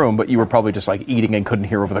probably in the room, but you were probably just like eating and couldn't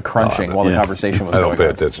hear over the crunching while the conversation was going on. I don't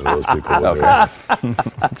pay attention to those people. Okay.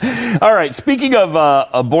 All right. Speaking of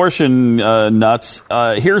abortion nuts,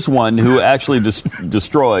 here's one who actually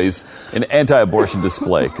destroys an anti-abortion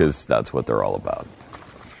display because that's what they're all about.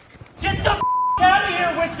 Get the out of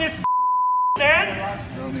here with this man.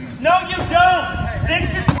 No, you don't.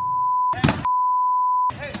 This is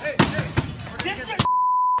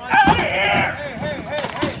out of here!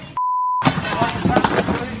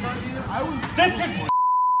 This is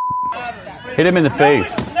Hit him in the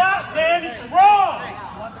face. it's not, man. It's wrong.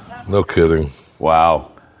 No kidding.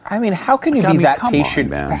 Wow. I mean, how can you I be mean, that come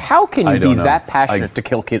patient? on, man. How can I you be don't know. that passionate to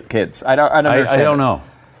kill kids? I don't understand. I don't know.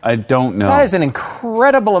 I don't know. That is an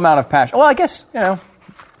incredible amount of passion. Well, I guess,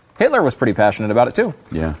 Hitler was pretty passionate about it, too.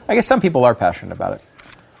 Yeah. I guess some people are passionate about it.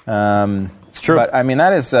 It's true. But, I mean,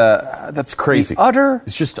 that's crazy. The utter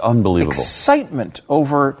It's just unbelievable. excitement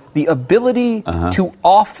over the ability to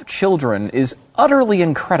off children is utterly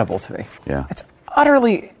incredible to me. Yeah. It's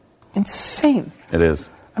utterly insane. It is.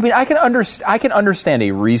 I mean, I can understand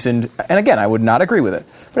a reasoned, and again, I would not agree with it,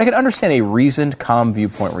 but I can understand a reasoned, calm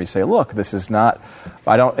viewpoint where you say, "Look, this is not.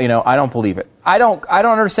 I don't believe it. I don't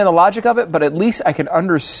understand the logic of it, but at least I can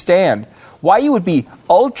understand why you would be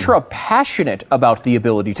ultra passionate about the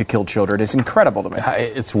ability to kill children. Is incredible to me.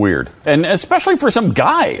 It's weird, and especially for some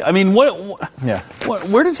guy. I mean, where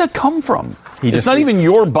does that come from? It's not even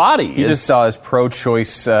your body. He just saw his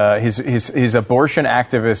pro-choice, his abortion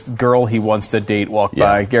activist girl he wants to date walk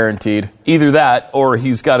by, guaranteed. Either that, or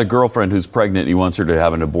he's got a girlfriend who's pregnant and he wants her to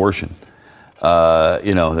have an abortion.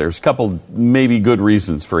 There's a couple maybe good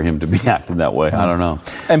reasons for him to be acting that way. I don't know.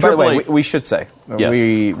 And by the way, we should say,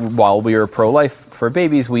 yes. while we are pro-life for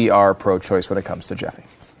babies, we are pro-choice when it comes to Jeffy.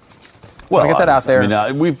 Well, I get that out there.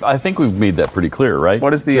 I mean, I think we've made that pretty clear, right?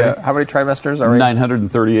 What is the how many trimesters are we?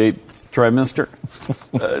 938 trimester.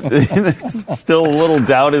 There's still a little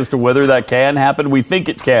doubt as to whether that can happen. We think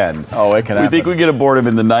it can. Oh, it can happen. We think we get aborted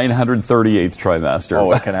in the 938th trimester.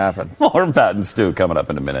 Oh, it can happen. More patents too coming up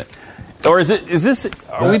in a minute. Or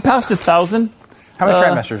are we past 1,000? How many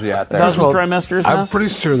trimesters are you at there? 1,000 trimesters now? I'm pretty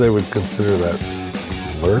sure they would consider that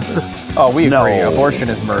murder. Oh, we No. agree. Abortion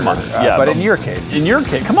is murder. But in your case. In your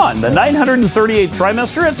case, come on. The 938th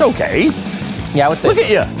trimester, it's okay. Yeah, I would say. Look at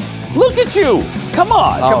you. Look at you. Come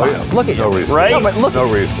on. Oh, Come on. yeah. Look at no you. reason. Right? No, No, but look- no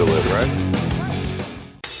reason to live, right?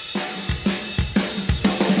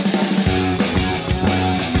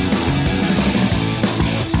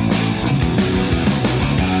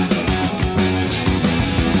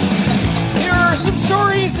 Here are some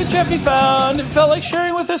stories that Jeffy found and felt like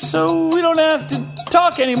sharing with us so we don't have to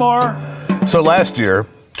talk anymore. So last year,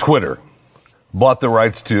 Twitter bought the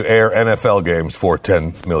rights to air NFL games for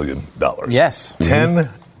 $10 million. Yes. $10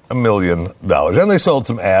 million. And they sold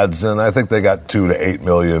some ads, and I think they got $2 to $8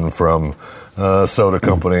 million from a soda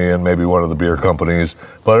company and maybe one of the beer companies.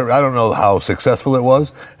 But I don't know how successful it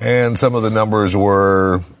was, and some of the numbers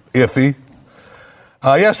were iffy.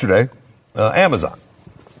 Yesterday, Amazon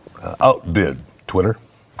outbid Twitter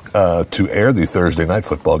to air the Thursday night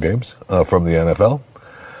football games from the NFL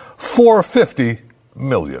for $50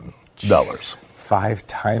 million. 5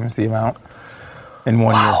 times the amount in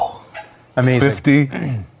 1 year. Amazing.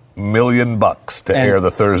 $50 million to air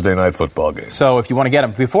the Thursday night football games. So if you want to get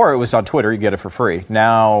them, before it was on Twitter, you get it for free.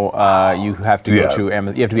 Now you have to go to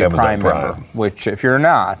Amazon. You have to be Amazon a Prime member. Which, if you're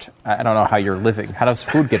not, I don't know how you're living. How does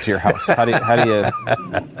food get to your house? How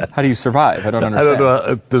do you survive? I don't understand. I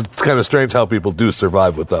don't know. It's kind of strange how people do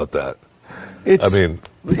survive without that. It's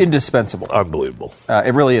indispensable. Unbelievable.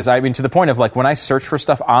 It really is. I mean, to the point of when I search for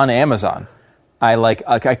stuff on Amazon,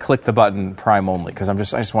 I click the button Prime only because I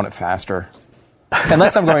just want it faster.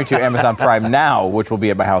 Unless I'm going to Amazon Prime Now, which will be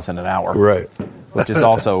at my house in an hour. Right. Which is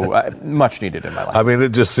also much needed in my life. I mean, it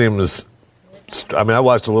just seems... I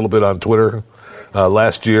watched a little bit on Twitter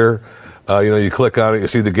last year. You click on it, you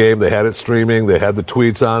see the game, they had it streaming, they had the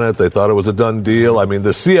tweets on it, they thought it was a done deal. I mean, the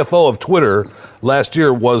CFO of Twitter last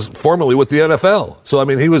year was formerly with the NFL. So, I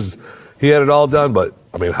mean, he had it all done, but,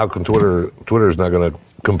 I mean, how come Twitter's not going to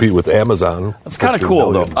compete with Amazon? That's kind of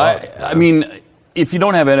cool, though. I mean, if you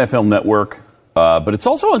don't have NFL Network... but it's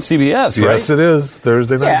also on CBS, right? Yes, it is.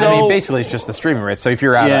 Thursday night. Yeah, I mean, basically, it's just the streaming rates. So if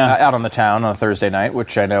you're out on the town on a Thursday night,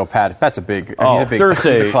 which I know Pat's a big...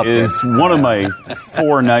 Thursday is one of my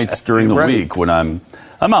 4 nights during the week when I'm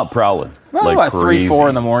out prowling. Well, like about crazy. 3, 4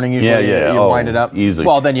 in the morning usually. Yeah. You wind it up. Easily.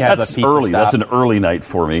 Well, then you have That's the pizza early. stop. That's an early night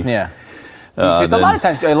for me. Yeah. It's a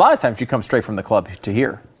lot of times you come straight from the club to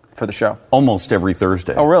here for the show. Almost every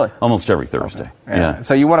Thursday. Oh, really? Almost every Thursday. Okay. Yeah.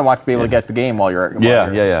 So you want to be able to get the game while you're Yeah.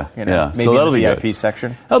 Maybe So that'll in be the VIP good.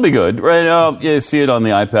 section. That'll be good. Right. You see it on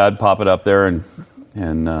the iPad, pop it up there, and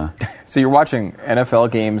So you're watching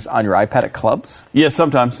NFL games on your iPad at clubs? Yeah,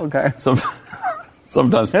 sometimes. Okay.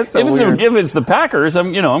 Sometimes. That's If it's the Packers,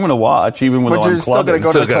 I'm going to watch even when I'm clubbing. Still going to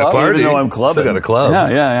go to the club? Even though I'm clubbing. Still got a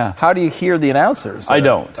club. Yeah. How do you hear the announcers? I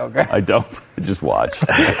don't. Okay. I don't. I just watch.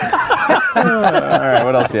 All right.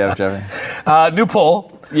 What else do you have, Jeffy? New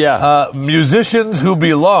poll. Yeah. Musicians who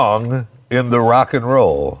belong in the Rock and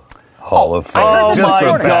Roll Hall of Fame. Oh, Just my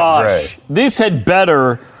from Pat gosh. Gray. This had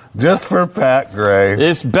better Just for Pat Gray.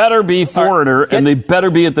 This better be Foreigner, and they better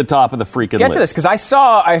be at the top of the freaking list. Get to this, because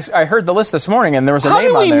I heard the list this morning, and there was a name on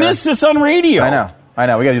there. How did we miss this on radio? I know.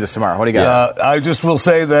 We got to do this tomorrow. What do you got? I just will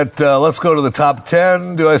say that let's go to the top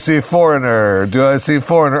 10. Do I see Foreigner?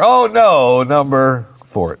 Oh, no, number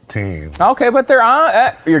 14. Okay, but they're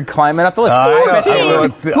on. You're climbing up the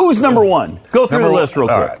list. Who's number one? Go through the list real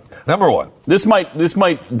quick. Right. Number one. This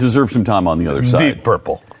might deserve some time on the other side. Deep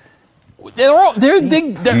Purple. Didn't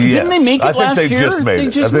they make it last year? They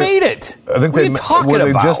just made it. I think what are you talking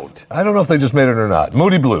about? I don't know if they just made it or not.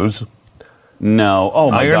 Moody Blues. No.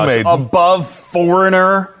 Oh, my Iron gosh. Maiden. Above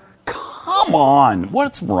Foreigner? Come on.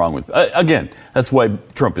 What's wrong with... again, that's why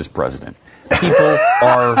Trump is president. People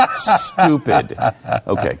are stupid.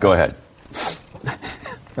 Okay, go ahead.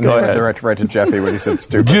 Go ahead. Right to Jeffy when he said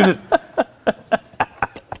stupid.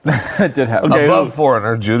 It did happen. Okay, above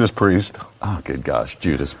Foreigner, Judas Priest. Oh, good gosh.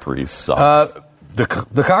 Judas Priest sucks. The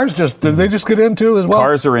Cars did they just get into as well?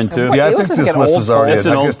 Cars are into. Yeah, I think this list is already. It's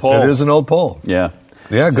an old poll. It is an old poll. Yeah.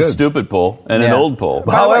 Yeah, it's good. a stupid poll and an old poll.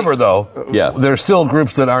 However, though, there's still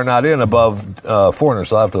groups that are not in above Foreigner,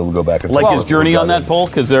 so I'll have to go back and like is Journey on that poll?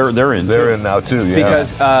 Because they're in. They're in now too. Yeah.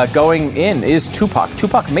 Because going in is Tupac.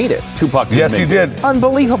 Tupac made it. Yes, he did.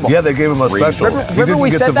 Unbelievable. Yeah, they gave him a special. Remember we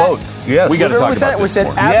said the that? votes. Yes, we got to talk about it. We said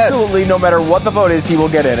absolutely, no matter what the vote is, he will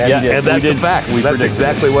get in. And, and that's a fact. That's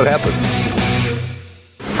exactly what happened.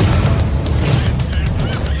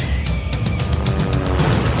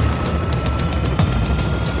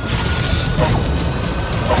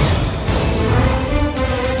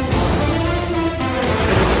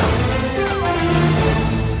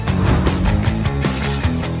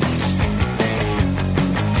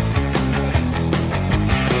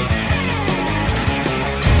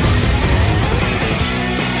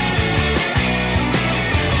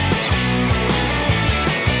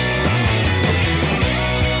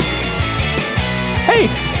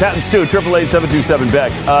 Pat and Stu,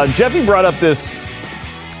 888-727-BECK. Jeffy brought up this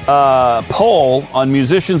poll on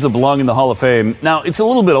musicians that belong in the Hall of Fame. Now, it's a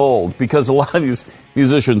little bit old because a lot of these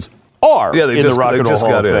musicians are in the Rock and Roll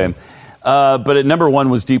Hall of Fame. But at number one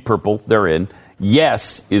was Deep Purple. They're in.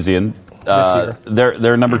 Yes is in.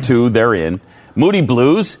 They're number two. They're in. Moody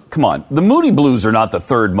Blues, come on. The Moody Blues are not the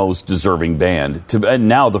third most deserving band, and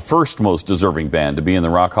now the first most deserving band to be in the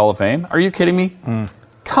Rock Hall of Fame. Are you kidding me?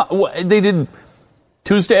 They did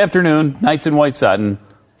Tuesday Afternoon, Nights in White Satin.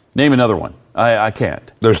 Name another one. I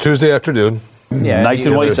can't. There's Tuesday Afternoon. Yeah, Nights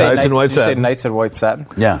in White Satin. Nights in White Satin.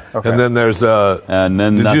 Yeah. Okay. And then there's.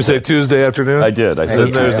 Did you say Tuesday Afternoon? I did. I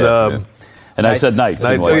said. There's. And I said Nights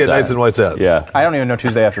in White Satin. Nights in White Satin. Yeah. I don't even know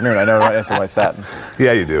Tuesday Afternoon. I know Nights in White Satin.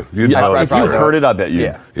 Yeah, you do. You'd know if you heard it, I bet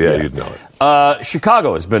you. Yeah, you'd know it.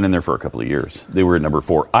 Chicago has been in there for a couple of years. They were at number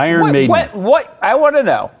 4. Iron Maiden. What? I want to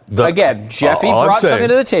know. Again, Jeffy brought something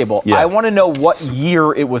to the table. Yeah. I want to know what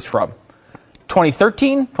year it was from.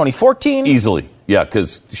 2013? 2014? Easily. Yeah,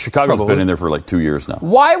 because Chicago's been in there for like 2 years now.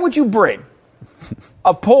 Why would you bring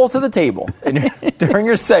a poll to the table during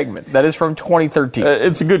your segment that is from 2013?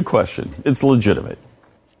 It's a good question. It's legitimate.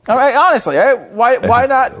 All right, honestly, why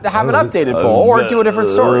not have an updated poll or do a different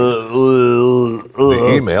story?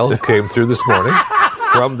 The email came through this morning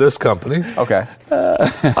from this company. Okay.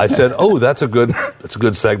 I said, that's a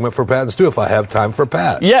good segment for Pat and Stu if I have time for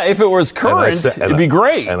Pat. Yeah, if it was current, it'd be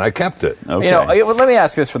great. And I kept it. Okay. Let me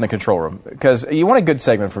ask this from the control room, because you want a good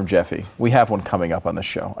segment from Jeffy. We have one coming up on the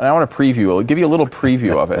show, and I want to give you a little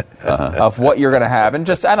preview of it, of what you're going to have, and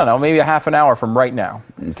just, I don't know, maybe a half an hour from right now.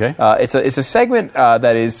 Okay. It's a segment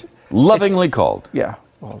that is lovingly called. Yeah.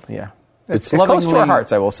 Well, yeah. It's close to our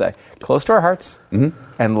hearts, I will say. Close to our hearts,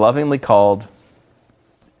 and lovingly called.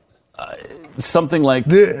 Something like I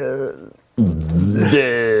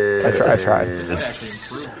tried.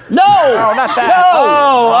 No, not that.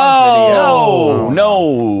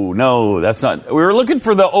 No, that's not. We were looking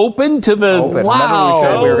for the open to the. Open. Wow. Remember we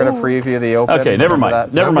said we were going to preview the open. Okay, never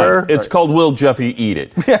mind. It's called Will Jeffy Eat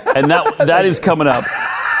It, and that is coming up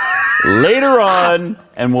later on,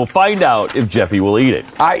 and we'll find out if Jeffy will eat it.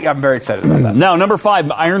 I'm very excited about that. Now, number 5,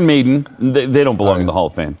 Iron Maiden. They don't belong in the Hall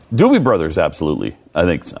of Fame. Doobie Brothers, absolutely. I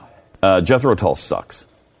think so. Jethro Tull sucks.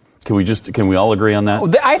 Can we all agree on that?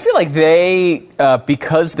 I feel like they,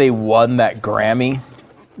 because they won that Grammy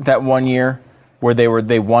that one year, where they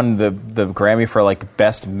won the Grammy for like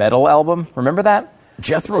best metal album. Remember that?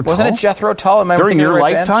 Jethro Tull? Wasn't it Jethro Tull? Am I During thinking your of the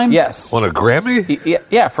right lifetime? band? Yes. On a Grammy?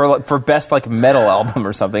 Yeah, for best like metal album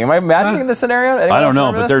or something. Am I imagining the scenario? Anyone I don't else know,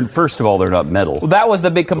 remember but this? first of all, they're not metal. Well, that was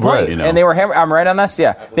the big complaint. Right, you know. And they were hammered. I'm right on this?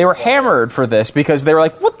 Yeah. They were hammered for this because they were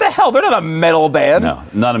like, what the hell? They're not a metal band. No,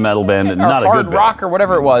 not a metal band, or not a hard good rock band. or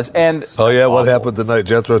whatever it was. And Oh, yeah, what happened tonight?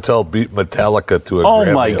 Jethro Tull beat Metallica to a Oh,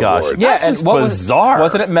 Grammy my gosh. Award. yeah, That's and just what bizarre.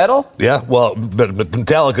 Wasn't it metal? Yeah, well, but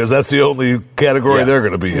Metallica's, that's the only category they're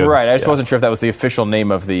going to be in. Right. I just wasn't sure if that was the official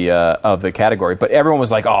name of the category. But everyone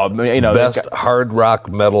was like, oh, Best hard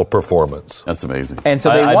rock metal performance. That's amazing. And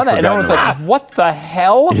so they won that, and everyone's like, what the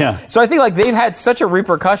hell? Yeah. So I think like they've had such a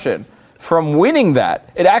repercussion from winning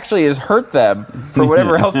that. It actually has hurt them for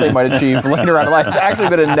whatever else they might achieve later on in life. It's actually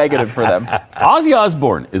been a negative for them. Ozzy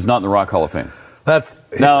Osbourne is not in the Rock Hall of Fame.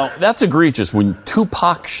 That's egregious when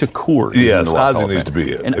Tupac Shakur is in Yes, the Rock Ozzy Hall of needs Fame. to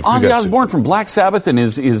be in. And If you Ozzy got Osbourne from Black Sabbath and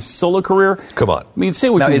his solo career. Come on. I mean, say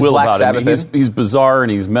what Now, you is will Black about Sabbath him. He's bizarre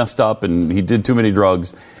and he's messed up and he did too many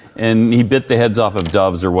drugs. And he bit the heads off of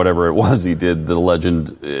doves or whatever it was he did, the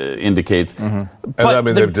legend indicates. And But I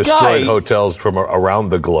mean, the they've destroyed guy- hotels from around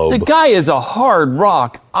the globe. The guy is a hard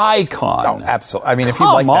rock icon. Oh, absolutely. I mean, if you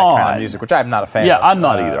Come like that kind on. of music, which I'm not a fan Yeah, of. I'm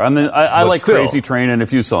not either. I mean, I but like still. Crazy Train and a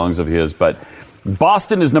few songs of his, but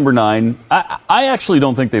Boston is number 9. I actually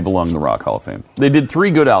don't think they belong in the Rock Hall of Fame. They did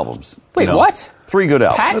 3 good albums. Wait, what? 3 good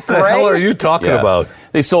albums. Pat What the hell are you talking Yeah. about?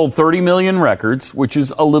 They sold 30 million records, which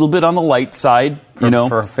is a little bit on the light side.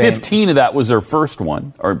 For fame. 15 of that was their first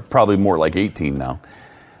one, or probably more like 18 now.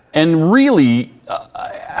 And really,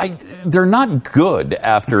 they're not good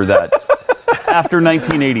after that. After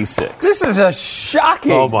 1986. This is a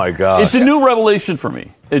shocking. Oh, my God. It's a new revelation for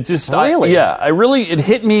me. It just Really? it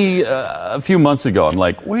hit me a few months ago. I'm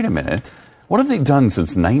like, wait a minute. What have they done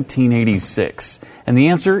since 1986? And the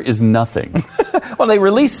answer is nothing. Well, they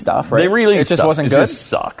released stuff, right? They released It just stuff. wasn't It good? just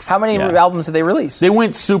sucks. How many Yeah. albums did they release? They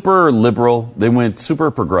went super liberal. They went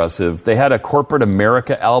super progressive. They had a corporate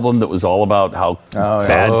America album that was all about how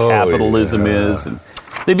bad capitalism is. And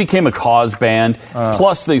they became a cause band.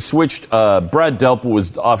 Plus, they switched. Brad Delp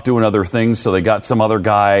was off doing other things, so they got some other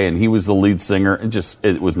guy, and he was the lead singer.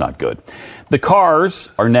 It was not good. The Cars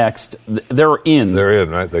are next. They're in. They're in,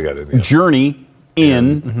 right? They got it. Yeah. Journey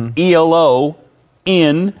in. ELO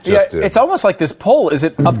in. Just in. It's almost like this poll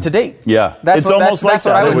isn't up to date. Yeah. That's It's what, almost that's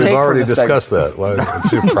like what I that. would We've take already from this discussed that.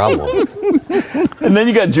 What's your problem? And then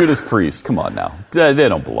you got Judas Priest. Come on now. They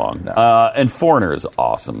don't belong. And Foreigner is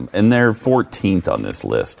awesome. And they're 14th on this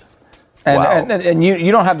list. And, Wow. and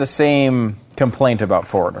you don't have the same complaint about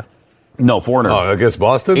Foreigner. No, Foreigner. Oh, against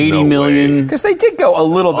Boston? 80 No million. way. Because they did go a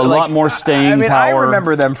little bit. A lot more staying I mean, I power.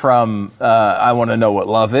 remember them from I Want to Know What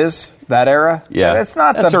Love Is, that era. Yeah. It's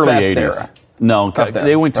not That's the early best 80s. era. No, of them,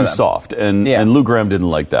 they went for too them. soft. And Yeah. Lou Gramm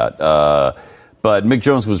didn't like that. But Mick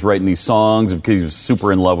Jones was writing these songs because he was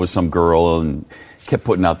super in love with some girl and kept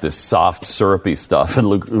putting out this soft, syrupy stuff. And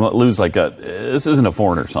Lou's like, this isn't a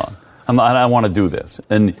Foreigner song. I want to do this.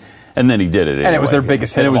 And then he did it anyway. And it was their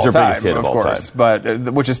biggest hit And it was of all their time, biggest hit of all course, time.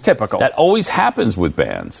 but which is typical. That always happens with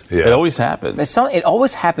bands. Yeah. It always happens. It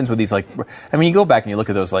always happens with these, like, I mean, you go back and you look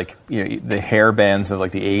at those, like, the hair bands of,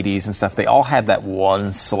 like, the 80s and stuff. They all had that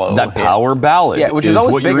one slow That hit. power ballad Yeah, which is is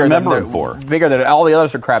always what you bigger remember than it for. bigger than all the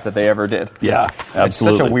other crap that they ever did. Yeah, absolutely. It's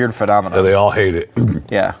such a weird phenomenon. Yeah, they all hate it.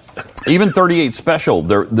 Yeah. Even 38 Special,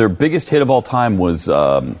 their biggest hit of all time was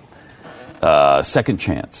Second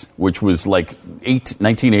Chance, which was like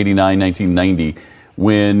 1989, 1990,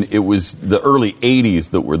 when it was the early 80s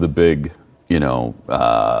that were the big,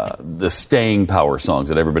 the staying power songs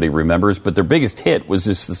that everybody remembers. But their biggest hit was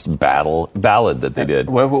just this ballad that they did.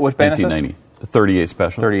 What band is this? 1990. 38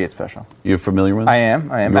 Special. 38 Special. You familiar with it? I am.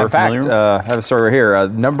 You are In fact, familiar? I have a story right here.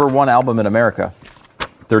 Number one album in America.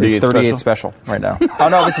 38 Special right now. Oh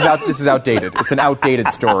no, this is outdated. It's an outdated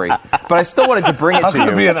story. But I still wanted to bring it How to could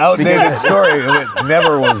you. it be an outdated story if it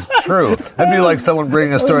never was true? That'd be like someone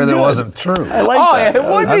bringing a story that wasn't true. I like Oh, that. yeah, it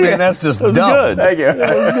would I be. mean, that's just That was dumb. good. Thank you. That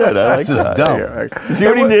was good. I That's like just that. dumb. See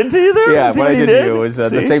what he did to you there? Yeah, See what I he did to you was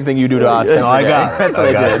the same thing you do to us. No, I got it. That's what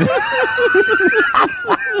I got did.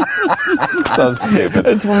 So stupid.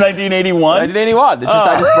 It's from 1981. 1981. It's just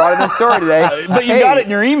I just brought in this story today. But you got it in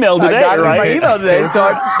your email today, I got it right? in my email today, so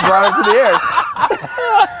I brought it to the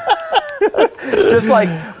air. Just like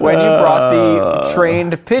when you brought the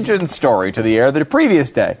trained pigeon story to the air the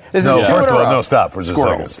previous day. This No, is two first in of a all, row. no, stop for just a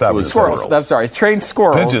second. Stop for just a Squirrels. second. I'm sorry. Trained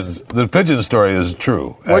squirrels. Pigeons. The pigeon story is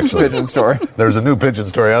true. Which Actually. pigeon story? There's a new pigeon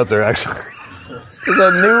story out there, actually. There's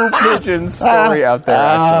a new pigeon story out there,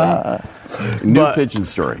 actually. New pigeon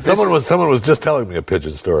story. Someone was just telling me a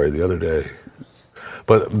pigeon story the other day.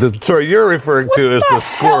 But the story you're referring to is the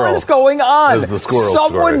squirrel. What is going on? Is the squirrel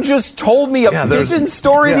Someone story. just told me a pigeon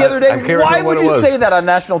story the other I day. can't Why remember would what it you was. say that on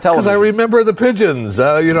national television? Because I remember the pigeons.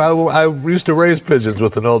 I used to raise pigeons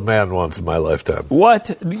with an old man once in my lifetime.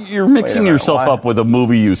 What? You're mixing yourself up with a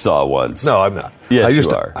movie you saw once. No, I'm not. Yes,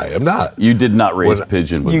 you are. I am not. You did not raise a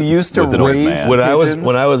pigeon with, you used to with an old raise man.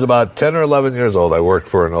 When I was about 10 or 11 years old, I worked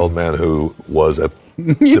for an old man who was the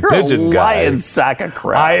pigeon a guy. lying sack of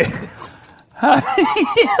crap.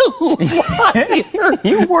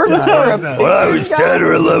 You worked for a pigeon When I was 10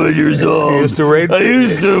 or 11 years old, I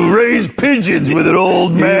used to raise pigeons with an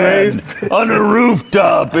old man on a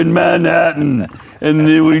rooftop in Manhattan. And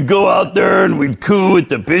then we'd go out there and we'd coo at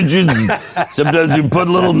the pigeons. Sometimes we'd put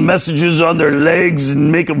little messages on their legs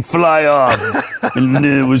and make them fly off. And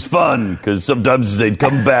it was fun because sometimes they'd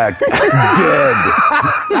come back dead.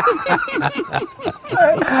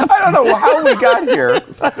 I don't know how we got here.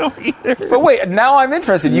 I don't either. But wait, now I'm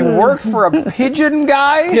interested. You worked for a pigeon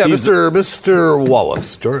guy? Yeah, Mr.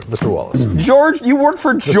 Wallace. Mr. Wallace. George, you worked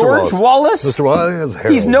for George Wallace? Mr. Wallace?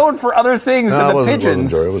 Harold. He's known for other things than the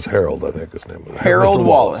pigeons. It was Harold, I think his name was. Harold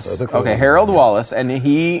Wallace. Okay, Harold Wallace. And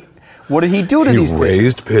what did he do to these pigeons? He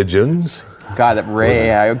raised pigeons. God, that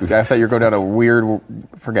Ray, I thought you were going down a weird,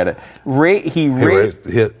 forget it. He raised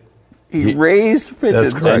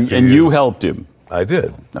pigeons. That's correct. And you helped him. I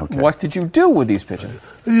did. Okay. What did you do with these pigeons?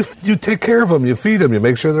 You take care of them. You feed them. You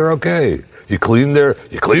make sure they're okay. You clean the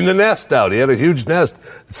nest out. He had a huge nest,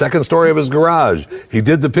 the second story of his garage. He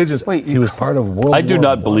did the pigeons. Wait, he was part of World War I do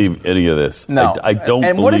not believe any of this. No, I don't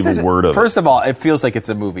and believe a word of it. First of all, it feels like it's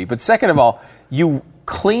a movie. But second of all, you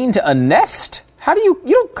cleaned a nest? How do you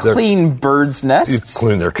don't clean birds' nests? You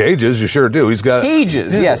clean their cages. You sure do. He's got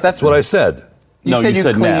cages. Yes, that's what I said. You said you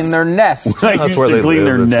clean nest. their nest. I used to clean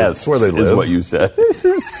their nest. Where they live. Is what you said. This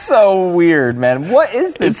is so weird, man. What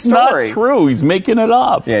is this story? It's not true. He's making it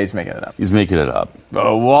up. Yeah, he's making it up. He's making it up.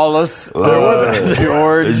 Wallace. There wasn't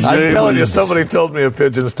George. I'm telling you, somebody told me a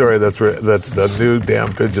pigeon story. That's the new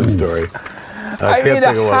damn pigeon story. I can't think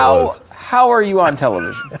of what it was. How are you on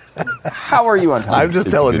television? How are you on television? I'm just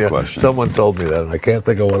telling you. Question. Someone told me that, and I can't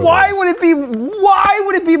think of what it was. Why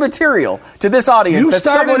would it be material to this audience You that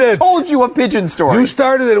started someone it. told you a pigeon story? You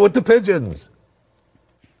started it with the pigeons.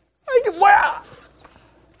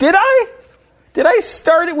 Did I? Did I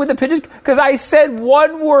start it with the pigeons? Because I said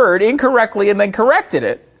one word incorrectly and then corrected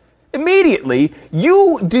it. Immediately,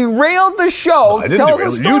 you derailed the show to tell us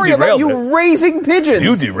a story about you raising pigeons.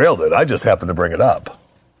 You derailed it. I just happened to bring it up.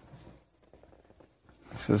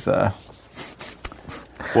 This is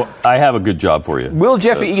Well, I have a good job for you. Will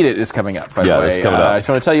Jeffy Eat It is coming up, by the way. It's coming up. I just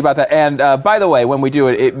want to tell you about that. And by the way, when we do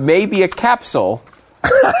it, it may be a capsule.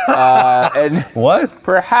 And what?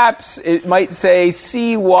 Perhaps it might say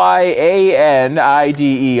CYANIDE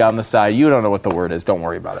on the side. You don't know what the word is. Don't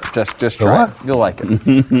worry about it. Just try it. You'll like it.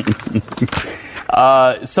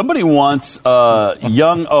 Somebody wants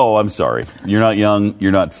young. Oh, I'm sorry. You're not young,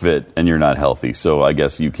 you're not fit, and you're not healthy. So I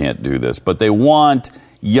guess you can't do this. But they want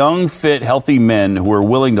young, fit, healthy men who are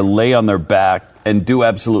willing to lay on their back and do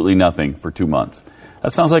absolutely nothing for 2 months.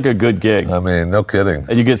 That sounds like a good gig. I mean, no kidding.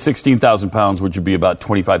 And you get 16,000 pounds, which would be about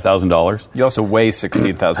 $25,000. You also weigh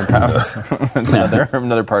 16,000 pounds. That's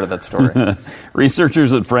another part of that story.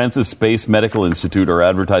 Researchers at Francis Space Medical Institute are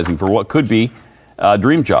advertising for what could be a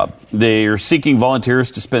dream job. They are seeking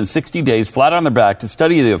volunteers to spend 60 days flat on their back to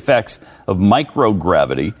study the effects of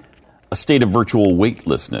microgravity, a state of virtual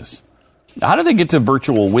weightlessness. Now, how do they get to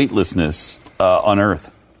virtual weightlessness on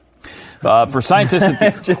Earth? For scientists,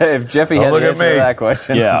 if Jeffy had the answer to that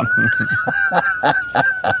question, yeah.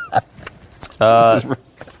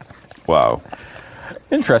 Wow,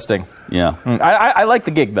 interesting. Yeah, I like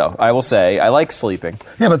the gig though. I will say I like sleeping.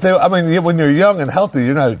 Yeah, but when you're young and healthy,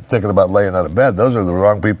 you're not thinking about laying out of bed. Those are the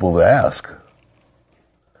wrong people to ask.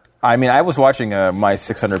 I mean, I was watching my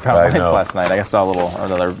 600-pound life last night. I saw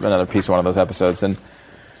another piece of one of those episodes, and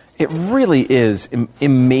it really is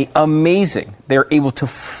amazing. They're able to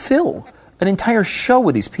fill an entire show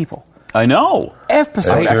with these people. I know.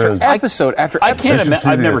 Episode after episode after episode.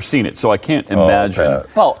 I've never seen it, so I can't imagine.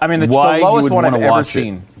 Well, I mean, the lowest one I've ever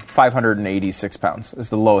seen, it. 586 pounds,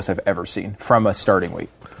 is the lowest I've ever seen from a starting weight.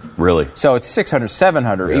 Really? So it's 600,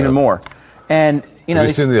 700, even more. And Have you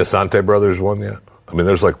seen the Asante Brothers one yet? I mean,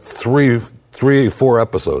 there's like 4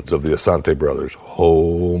 episodes of the Asante Brothers.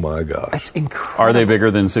 Oh my gosh. That's incredible. Are they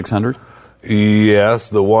bigger than 600? Yes,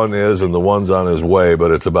 the one is, and the one's on his way,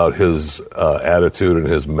 but it's about his attitude and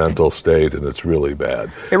his mental state, and it's really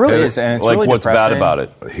bad. It really is, and it's like really what's depressing. bad about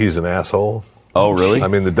it? He's an asshole. Oh, really? I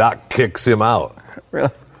mean, the doc kicks him out. Really?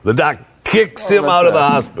 The doc kicks him out of the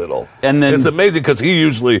hospital. And then it's amazing because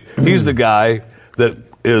he's the guy that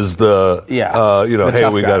is the hey,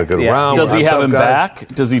 we got to get around. Does he have him back?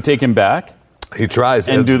 Does he take him back? He tries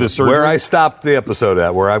and do the surgery. Where I stopped the episode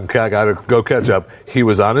at, where I got to go catch up, he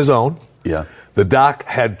was on his own. Yeah. The doc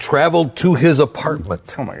had traveled to his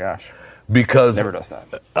apartment. Oh my gosh! Because never does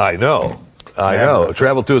that. I know.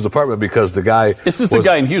 Traveled to his apartment because the guy. This is the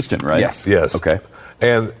guy in Houston, right? Yes. Okay.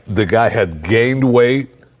 And the guy had gained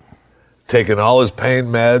weight, taken all his pain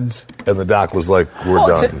meds, and the doc was like, "We're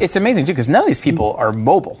done." It's amazing too because none of these people are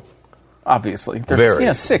mobile. Obviously, they're very.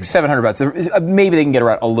 $600-700. Maybe they can get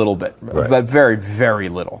around a little bit, but very, very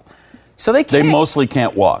little. So they mostly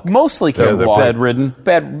can't walk. Mostly can't walk. Bedridden.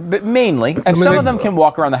 But mainly. And some of them can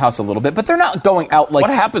walk around the house a little bit, but they're not going out like.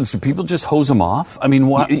 What happens? Do people just hose them off? I mean,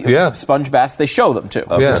 what? Sponge baths. They show them too,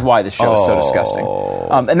 which is why the show is so disgusting.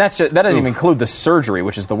 And that doesn't even include the surgery,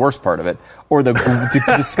 which is the worst part of it, or the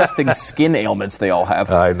disgusting skin ailments they all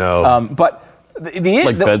have. I know. But.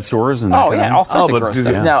 Like bed sores and that kind of all sorts of gross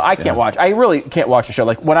stuff. No, I can't watch. I really can't watch a show.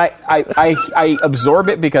 Like when I absorb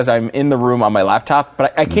it because I'm in the room on my laptop,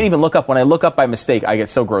 but I can't even look up. When I look up by mistake, I get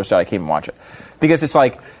so grossed out I can't even watch it because it's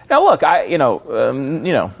like, now look, wow, no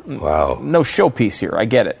showpiece here. I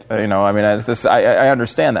get it. I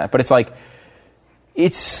understand that, but it's like.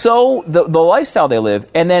 It's so the lifestyle they live,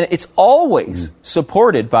 and then it's always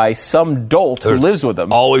supported by some dolt who lives with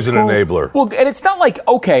them. Always an enabler. Well, and it's not like,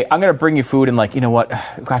 okay, I'm going to bring you food, and like, you know what,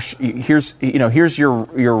 gosh, here's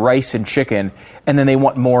your rice and chicken, and then they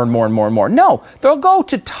want more and more and more and more. No, they'll go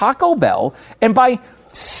to Taco Bell and buy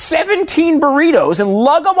 17 burritos and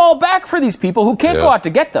lug them all back for these people who can't go out to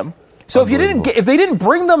get them. So if they didn't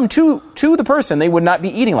bring them to the person, they would not be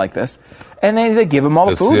eating like this. And they give them all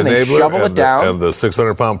the food and they shovel it down. And the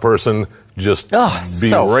 600-pound person just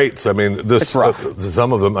berates. I mean,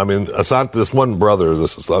 some of them. I mean, Asante, this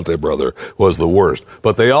Asante brother was the worst.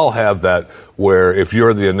 But they all have that where if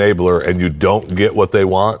you're the enabler and you don't get what they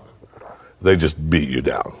want, they just beat you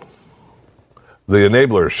down. The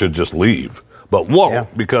enabler should just leave, but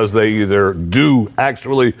won't because they either do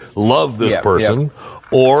actually love this person.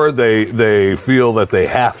 Or they feel that they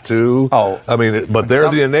have to. I mean, but they're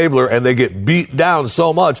the enabler, and they get beat down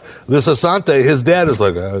so much. This Asante, his dad is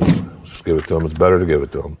like, just give it to him. It's better to give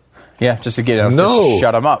it to him. Yeah, just to get him. Just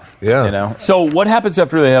shut him up. Yeah. So what happens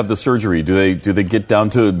after they have the surgery? Do they get down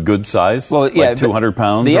to a good size? Well, like 200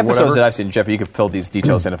 pounds. The or episodes whatever? that I've seen, Jeffy, you could fill these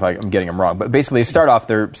details in if I'm getting them wrong. But basically, they start off,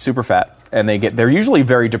 they're super fat. And they're usually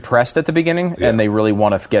very depressed at the beginning, and they really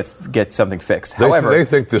want to get something fixed. However, they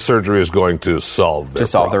think the surgery is going to solve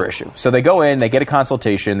their issue. So they go in, they get a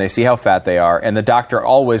consultation, they see how fat they are, and the doctor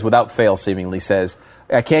always, without fail, seemingly says,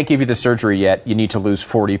 "I can't give you the surgery yet. You need to lose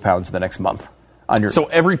 40 pounds in the next month." So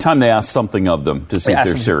every time they ask something of them to see if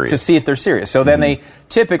they're serious. To see if they're serious. So then they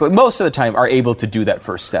typically, most of the time, are able to do that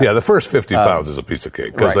first step. Yeah, the first 50 pounds is a piece of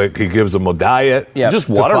cake because he gives them a diet. Yeah. Just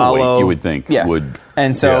water weight, you would think would.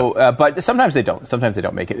 And so, but sometimes they don't. Sometimes they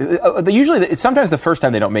don't make it. Sometimes the first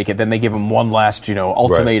time they don't make it, then they give them one last,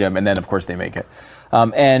 ultimatum, and then of course they make it.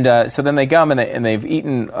 So then they come and they've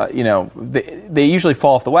eaten. They usually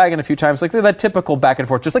fall off the wagon a few times, like that typical back and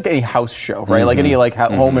forth, just like any house show, right? Like any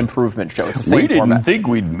home improvement show. It's the same format. We didn't think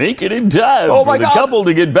we'd make it in time for the couple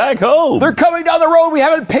to get back home. They're coming down the road. We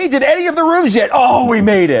haven't painted any of the rooms yet. Oh, we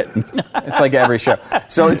made it. It's like every show.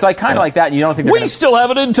 So it's like kind of like that. And you don't think we still have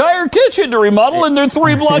an entire kitchen to remodel, and they're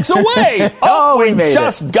 3 blocks away. We made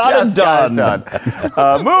just got it done.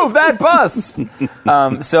 Move that bus.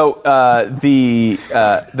 So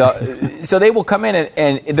they will come in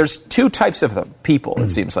and there's two types of people, it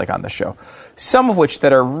seems like, on the show. Some of which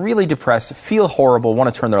that are really depressed, feel horrible,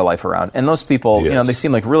 want to turn their life around. And those people, they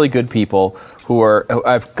seem like really good people who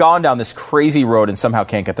have gone down this crazy road and somehow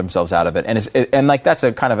can't get themselves out of it. And that's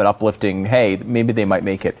a kind of an uplifting, hey, maybe they might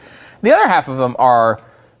make it. The other half of them are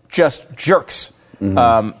just jerks.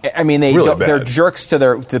 They're jerks to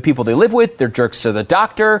the people they live with. They're jerks to the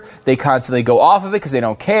doctor. They constantly go off of it because they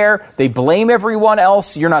don't care. They blame everyone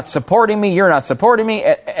else. You're not supporting me. You're not supporting me.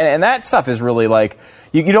 And that stuff is really like,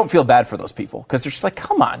 you don't feel bad for those people because they're just like,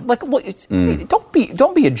 come on, like, look,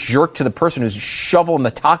 don't be a jerk to the person who's shoveling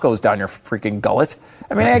the tacos down your freaking gullet.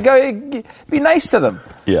 I mean, be nice to them.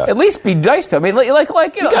 Yeah. At least be nice to them. I mean, you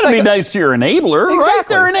gotta be nice to your enabler, exactly. Right?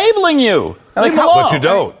 They're enabling you. But you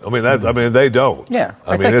don't. I mean, they don't. Yeah.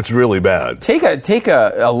 It's really bad. Take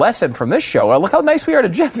a lesson from this show. Look how nice we are to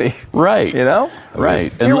Jeffy. Right.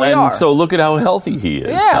 Right. And so look at how healthy he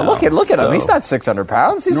is. Yeah. Now. Look at him. He's not 600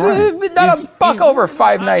 pounds. He's not a buck over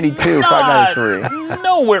 592, 593.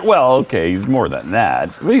 Nowhere. Well, okay, he's more than that.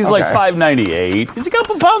 But he's like 598. He's a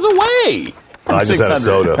couple pounds away. I just had a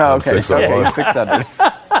soda. Oh, okay. 600.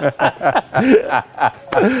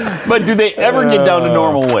 But do they ever get down to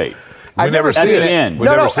normal weight? I've never seen see it. it. We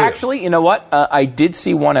No, never see it. actually, you know what? I did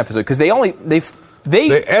see one episode because they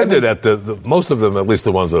ended at the most of them, at least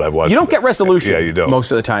the ones that I've watched. You don't get resolution. Yeah, you don't.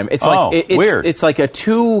 Most of the time, it's weird. It's like a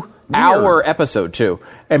 2-hour episode too,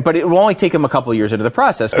 but it will only take them a couple of years into the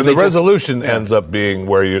process. And the resolution ends up being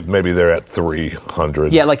where maybe they're at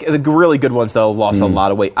 300. Yeah, like the really good ones though lost a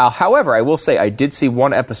lot of weight. However, I will say I did see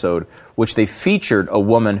one episode which they featured a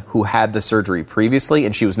woman who had the surgery previously,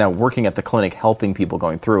 and she was now working at the clinic helping people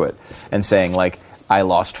going through it and saying like, I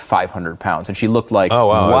lost 500 pounds, and she looked like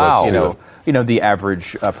wow. You know the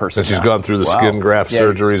average person. And she's gone through the skin graft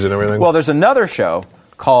surgeries and everything. Well, there's another show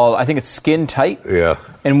called, I think it's Skin Tight. Yeah.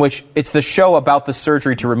 In which it's the show about the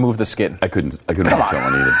surgery to remove the skin. I couldn't watch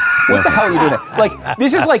that one either. What the hell are you doing? Like,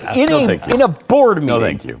 this is like in a board meeting. No,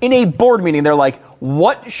 thank you. In a board meeting, they're like,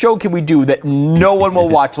 what show can we do that no one will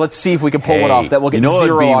watch? Let's see if we can pull one off that will get zero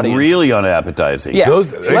it'd be audience. really unappetizing. Yeah.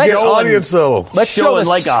 They get audience though. Let's show Showing the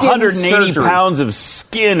like skin 180 surgery. pounds of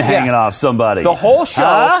skin hanging off somebody. The whole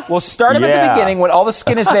show, we'll start them at the beginning when all the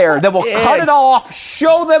skin is there, then we'll cut it all off,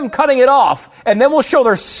 show them cutting it off, and then we'll show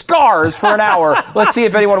their scars for an hour. Let's see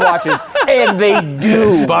if anyone watches. And they do.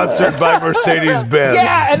 Sponsored by Mercedes-Benz.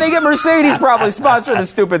 Yeah, and they get Mercedes probably sponsor the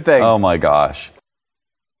stupid thing. Oh my gosh.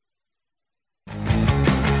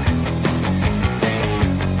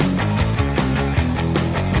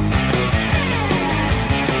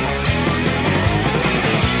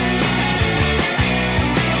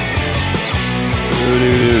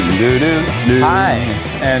 Hi,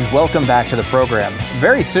 and welcome back to the program.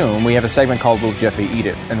 Very soon, we have a segment called Will Jeffy Eat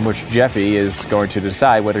It?, in which Jeffy is going to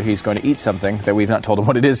decide whether he's going to eat something that we've not told him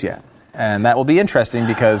what it is yet. And that will be interesting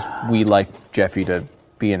because we like Jeffy to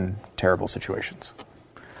be in terrible situations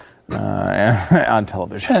on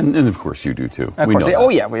television. And of course you do too. Of we course. know that. Oh,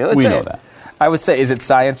 yeah. We know that. I would say, is it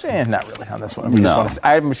science? Not really on this one. No.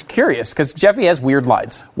 I'm curious because Jeffy has weird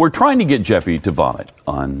lines. We're trying to get Jeffy to vomit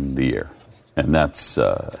on the air. And that's,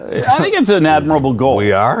 I think it's an admirable goal.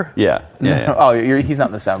 We are? Yeah. Oh, he's not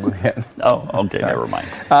in the sound booth yet. Oh, okay, never mind.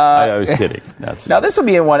 I was kidding. Now, this would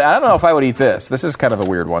be one, I don't know if I would eat this. This is kind of a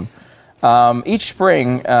weird one. Each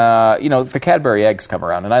spring, the Cadbury eggs come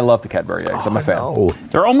around, and I love the Cadbury eggs. I'm a fan. No.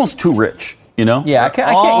 They're almost too rich, you know? Yeah, I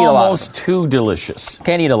can't eat a lot of them. Almost too delicious.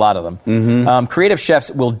 Can't eat a lot of them. Mm-hmm. Creative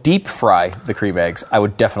chefs will deep fry the cream eggs. I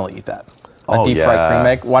would definitely eat that. A deep fried cream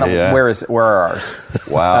egg. Where are ours?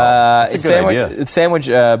 Wow, that's a good idea. Sandwich.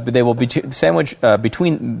 They will sandwich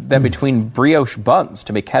between brioche buns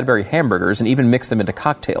to make Cadbury hamburgers and even mix them into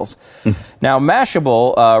cocktails. Now,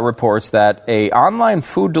 Mashable reports that a online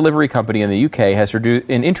food delivery company in the UK has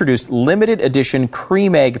introduced limited edition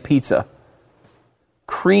cream egg pizza.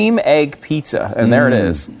 Cream egg pizza, and there it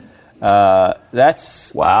is.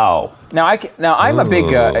 That's wow. Now I'm a big.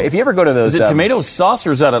 If you ever go to those, is it tomato sauce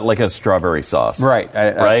or is that like a strawberry sauce? Right,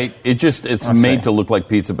 right. It's made to look like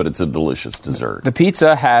pizza, but it's a delicious dessert. The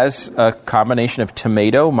pizza has a combination of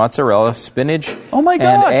tomato, mozzarella, spinach, and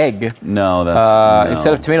egg. No, that's no.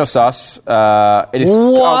 Instead of tomato sauce, it is.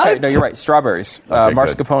 What? Okay, no, you're right. Strawberries,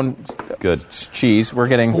 mascarpone, good cheese. We're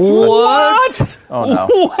getting what? Oh no!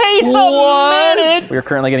 Wait a minute. We are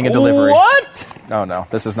currently getting a delivery. What? Oh no!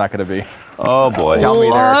 This is not going to be. Oh boy! Tell me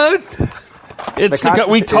there.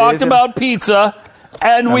 We talked about pizza,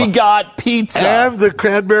 and we got pizza and the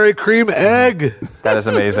Cadbury cream egg. That is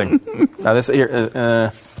amazing. Now this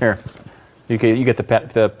here. You get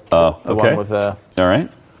the one with all right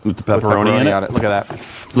with the pepperoni in it. On it. Look at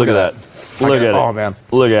that. Look at that. Look at it. Oh man.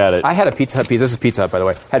 Look at it. I had a Pizza Hut pizza. This is Pizza Hut, by the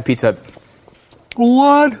way. Had Pizza Hut.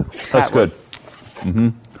 What? That's good. Mm-hmm.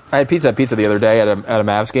 I had Pizza Hut pizza the other day at a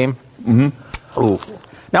Mavs game. Mm-hmm. Ooh.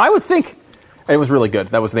 Now I would think. It was really good.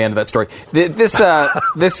 That was the end of that story.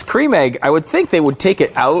 This cream egg, I would think they would take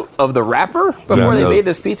it out of the wrapper before they made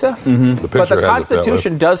this pizza. Mm-hmm. But the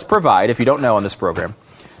Constitution does provide, if you don't know on this program,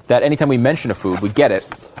 that anytime we mention a food, we get it.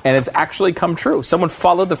 And it's actually come true. Someone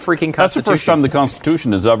followed the freaking Constitution. That's the first time the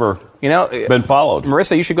Constitution has ever been followed.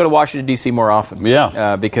 Marissa, you should go to Washington, D.C. more often.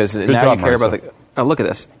 Yeah. Because good now job, you care Marissa. about the... Oh, look at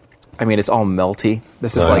this. I mean, it's all melty.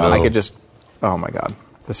 This is I could just... Oh, my God.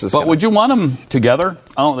 This is... But would you want them together?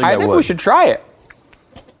 I don't think I would. I think we should try it.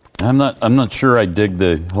 I'm not sure I dig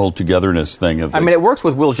the whole togetherness thing of. I mean, it works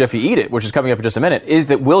with Will Jeffy Eat It, which is coming up in just a minute. Is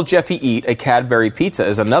that Will Jeffy Eat a Cadbury pizza?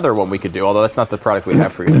 Is another one we could do. Although that's not the product we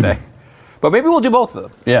have for you today. But maybe we'll do both of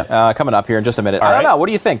them. Yeah, coming up here in just a minute. All I don't right. know. What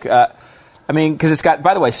do you think? I mean, because it's got,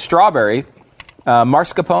 by the way, strawberry,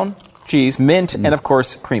 mascarpone, cheese, mint, and of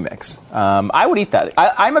course cream eggs. I would eat that.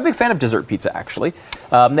 I'm a big fan of dessert pizza. Actually,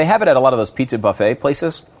 they have it at a lot of those pizza buffet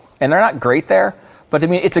places, and they're not great there. But I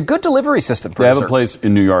mean, it's a good delivery system for They have dessert. a place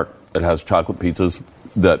in New York that has chocolate pizzas,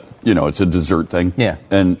 that, it's a dessert thing. Yeah.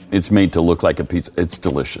 And it's made to look like a pizza. It's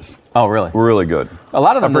delicious. Oh, really? Really good. A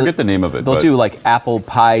lot of them, I forget the name of it. They'll do like apple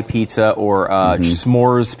pie pizza or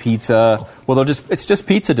s'mores pizza. Well, it's just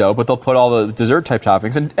pizza dough, but they'll put all the dessert type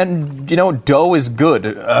toppings. And dough is good.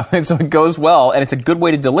 And so it goes well, and it's a good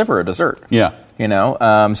way to deliver a dessert. Yeah.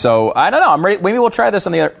 So I don't know. I'm ready. Maybe we'll try this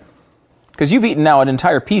on the other. Because you've eaten now an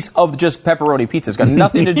entire piece of just pepperoni pizza. It's got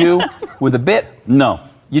nothing to do with a bit. No.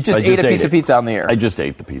 You just ate a piece of pizza on the air. I just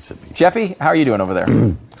ate the piece of pizza. Jeffy, how are you doing over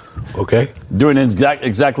there? Okay. Doing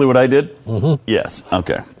exactly what I did? Mm-hmm. Yes.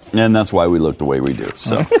 Okay. And that's why we look the way we do.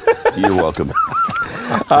 So you're welcome.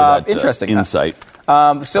 Interesting insight.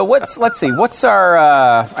 So let's see. What's our,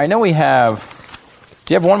 I know we have,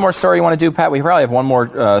 do you have one more story you want to do, Pat? We probably have one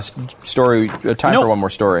more story, time for one more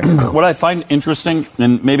story. What I find interesting,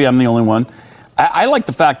 and maybe I'm the only one, I like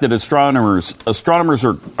the fact that astronomers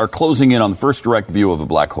are closing in on the first direct view of a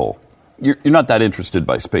black hole. You're not that interested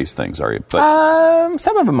by space things, are you? But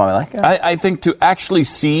some of them I like. Yeah. I think to actually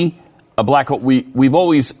see a black hole, we've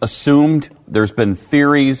always assumed, there's been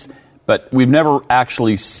theories, but we've never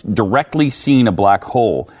actually directly seen a black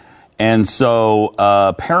hole. And so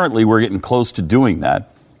apparently we're getting close to doing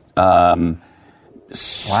that.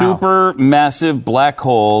 Super massive black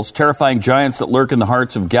holes, terrifying giants that lurk in the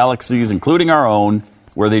hearts of galaxies, including our own,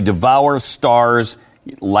 where they devour stars,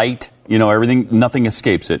 light, everything, nothing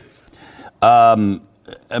escapes it. But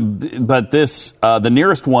this, the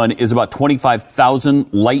nearest one is about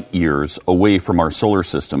 25,000 light years away from our solar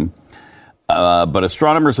system. But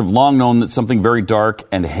astronomers have long known that something very dark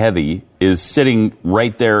and heavy is sitting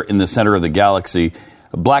right there in the center of the galaxy.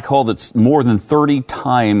 A black hole that's more than 30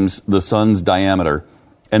 times the sun's diameter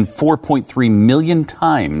and 4.3 million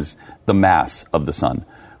times the mass of the sun.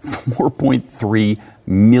 4.3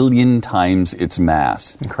 million times its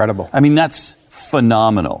mass. Incredible. I mean, that's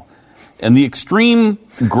phenomenal. And the extreme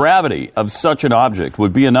gravity of such an object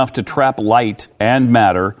would be enough to trap light and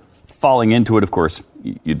matter. Falling into it, of course,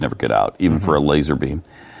 you'd never get out, even for a laser beam.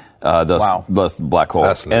 The black hole.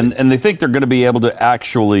 And they think they're going to be able to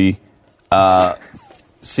actually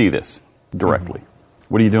see this directly.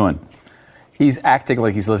 What are you doing? He's acting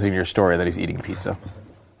like he's listening to your story that he's eating pizza.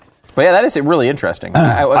 But yeah, that is really interesting.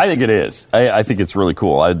 I think it is. I think it's really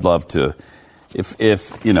cool. I'd love to,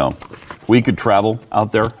 if we could travel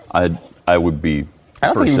out there, I would be. I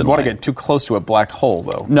don't think you'd want to get too close to a black hole,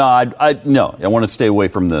 though. No, I want to stay away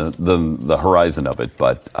from the horizon of it,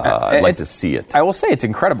 but I'd like to see it. I will say it's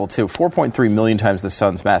incredible, too. 4.3 million times the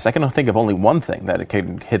sun's mass. I can think of only one thing that it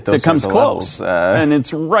can hit those that comes close, and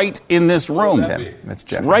it's right in this room. It's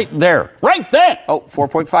Jeff. Right there. Right there! Oh,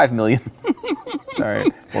 4.5 million.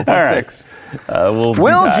 Sorry, 4.6.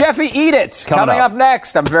 Will Jeffy eat it? Coming up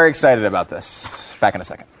next. I'm very excited about this. Back in a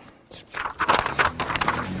second.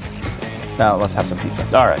 Now, let's have some pizza.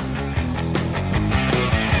 All right.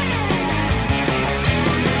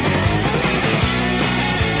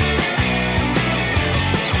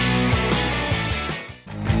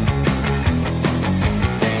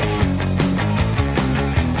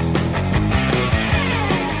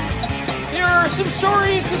 Here are some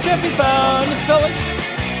stories that Jeffy found, fellas.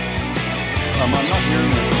 I'm not hearing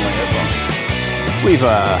this in my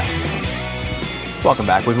headphones. Welcome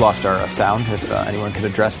back. We've lost our sound. If anyone could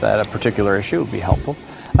address that particular issue, it would be helpful.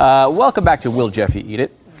 Welcome back to Will Jeffy Eat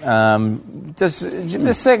It?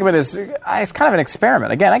 This segment is it's kind of an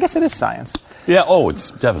experiment. Again, I guess it is science. Yeah,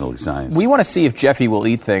 it's definitely science. We want to see if Jeffy will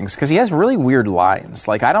eat things, because he has really weird lines.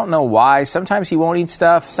 Like, I don't know why. Sometimes he won't eat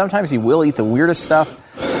stuff. Sometimes he will eat the weirdest stuff.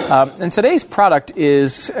 And today's product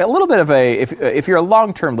is a little bit of if you're a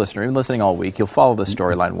long-term listener, even listening all week, you'll follow the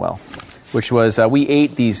storyline well. Which was, we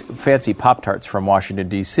ate these fancy Pop-Tarts from Washington,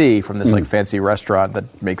 D.C., from this fancy restaurant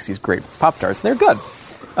that makes these great Pop-Tarts. And they're good.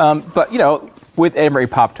 But, with every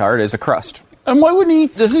Pop-Tart is a crust. And why wouldn't he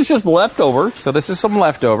eat? This is just leftovers. So this is some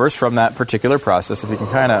leftovers from that particular process. If you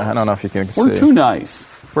can I don't know if you can see. We're too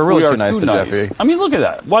nice. We're really too nice to Jeffy. I mean, look at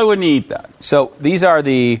that. Why wouldn't he eat that? So these are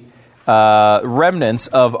the remnants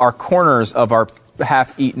of our corners of our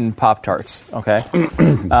half-eaten Pop-Tarts, okay?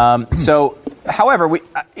 However,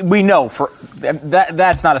 we know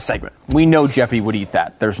that's not a segment. We know Jeffy would eat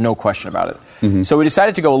that. There's no question about it. Mm-hmm. So we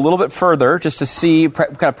decided to go a little bit further just to see,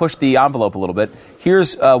 kind of push the envelope a little bit.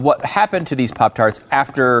 Here's what happened to these Pop-Tarts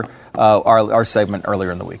after our segment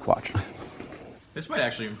earlier in the week. Watch. This might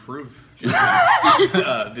actually improve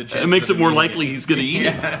the chance. It makes it more likely he's going to eat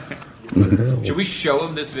it. Should we show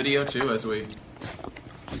him this video, too, as we...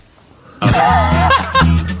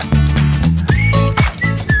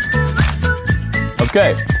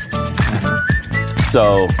 Okay.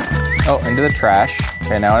 So. Into the trash.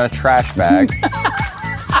 Okay, now in a trash bag.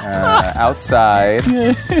 All Outside.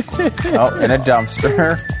 Oh, in a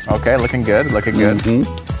dumpster. Okay, looking good.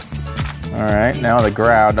 All right, now on the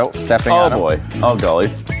ground. Oh, stepping on him. Oh, boy. Oh, golly.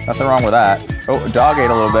 Nothing wrong with that. Oh, a dog ate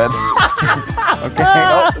a little bit. Okay.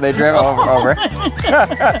 Oh, they drove over.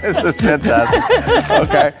 This is fantastic.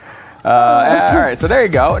 Okay. All right, so there you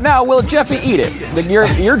go. Now, will Jeffy eat it?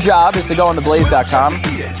 Your job is to go on to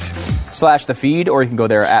blaze.com/thefeed, or you can go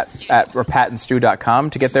there at patandstew.com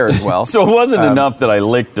to get there as well. So it wasn't enough that I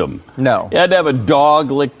licked him. No. You had to have a dog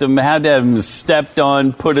licked him, had to have him stepped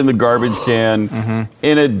on, put in the garbage can,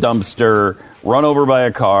 in a dumpster, run over by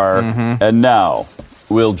a car, and now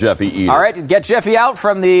will Jeffy eat it? All right, get Jeffy out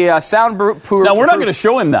from the soundproof. Now, we're not going to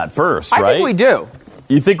show him that first, right? I think we do.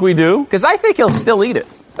 You think we do? Because I think he'll still eat it.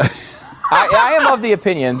 I am of the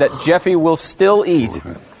opinion that Jeffy will still eat.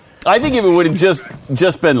 I think if it would have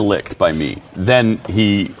just been licked by me, then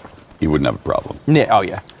he wouldn't have a problem. Yeah, oh,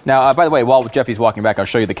 yeah. Now, by the way, while Jeffy's walking back, I'll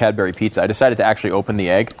show you the Cadbury pizza. I decided to actually open the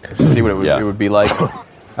egg to see what it would be like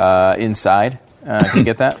inside. Can you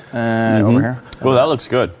get that over here? Well, that looks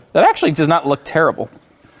good. That actually does not look terrible.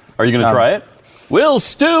 Are you going to try it? Will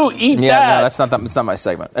Stu eat that? Yeah, no, that's not my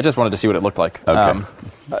segment. I just wanted to see what it looked like. Okay.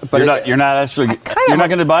 But you're not actually. You're not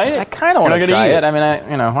going to buy it. I kind of want to try it. I mean,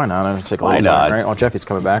 why not? I'll take a little bite, right? Well, Jeffy's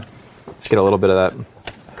coming back. Let's get a little bit of that.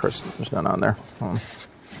 Of course, there's none on there. I'll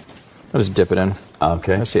just dip it in.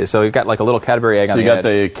 Okay. Let's see. So you've got like a little Cadbury egg on the edge. So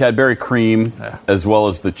you got the Cadbury cream as well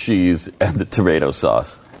as the cheese and the tomato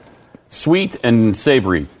sauce. Sweet and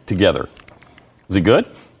savory together. Is it good?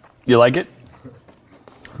 You like it?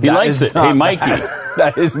 He likes it. Hey, Mikey.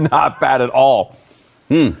 That is not bad at all.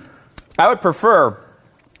 I would prefer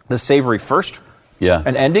the savory first. Yeah.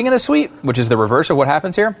 And ending in the sweet, which is the reverse of what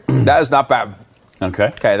happens here. That is not bad. Okay.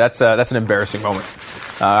 Okay, that's an embarrassing moment.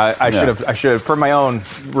 I should have, for my own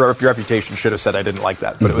reputation, should have said I didn't like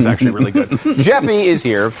that, but it was actually really good. Jeffy is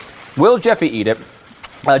here. Will Jeffy eat it?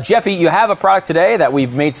 Jeffy, you have a product today that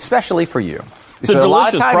we've made specially for you. It's a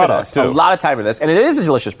delicious product, too. A lot of time with this, and it is a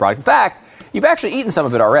delicious product. In fact, you've actually eaten some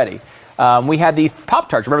of it already. We had the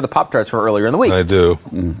Pop-Tarts. Remember the Pop-Tarts from earlier in the week? I do.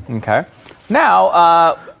 Okay.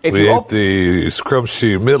 Now, if we you ate the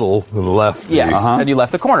scrumptious middle and left. Yes, and you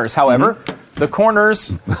left the corners. However, the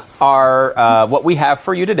corners are what we have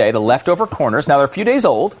for you today, the leftover corners. Now, they're a few days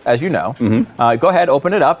old, as you know. Go ahead,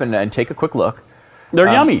 open it up, and take a quick look.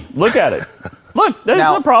 They're yummy. Look at it. Look, there's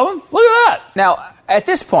no problem. Look at that. Now, at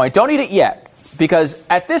this point, don't eat it yet. Because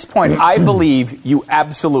at this point, I believe you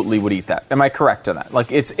absolutely would eat that. Am I correct on that?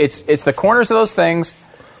 Like, it's the corners of those things.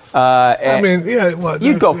 I mean, yeah. Well,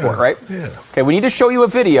 you'd go for it, right? Yeah. Okay, we need to show you a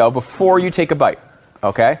video before you take a bite.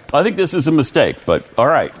 Okay? I think this is a mistake, but all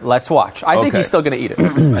right. Let's watch. I think he's still going to eat it.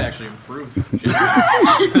 This might actually improve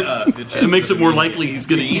it makes it more likely he's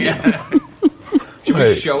going to eat it. Should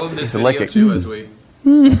we show him this video, too, as we...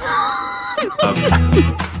 Okay,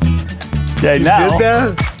 now... Did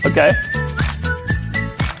that? Okay.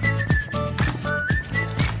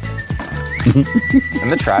 In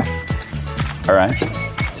the trash. All right.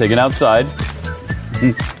 Taken outside.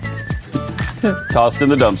 Tossed in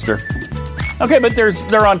the dumpster. Okay, but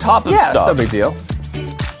they're on top of stuff. Yeah, it's no big deal.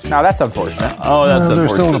 Now, that's unfortunate. Oh, that's unfortunate. They're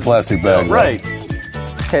still in a plastic bag. Right.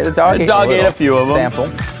 Okay, the dog ate a few of them. Sample.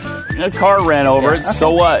 A car ran over it. Okay.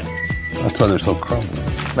 So what? That's why they're so crumbly.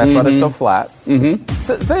 That's why they're so flat.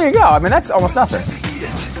 So there you go. I mean, that's almost nothing.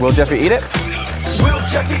 Will Jeffy eat it? Will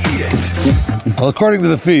Jeffy eat it? Well, according to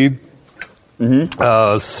the feed, what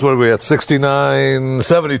are we at?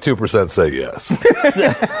 72% say yes.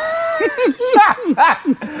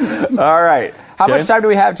 All right. How much time do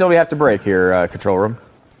we have till we have to break here, control room?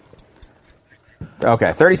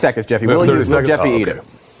 Okay, 30 seconds, Jeffy. Will Jeffy eat it?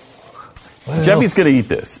 Well, Jeffy's going to eat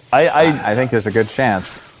this. I think there's a good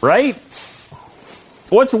chance. Right?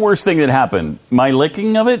 What's the worst thing that happened? My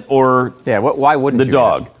licking of it, or why wouldn't the you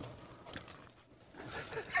dog?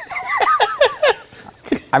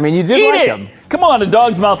 I mean, you did eat like it. him. Come on, the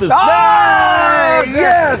dog's mouth is...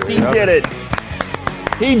 Yes, he did it.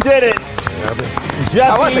 He did it.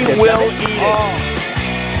 Jeffy will eat it.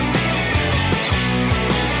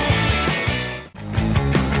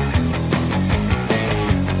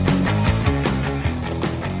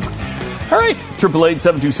 All right,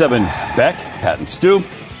 888-727 Beck, Pat and Stu.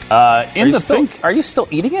 Are you still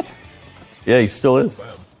eating it? Yeah, he still is.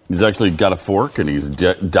 He's actually got a fork and he's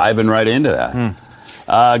diving right into that.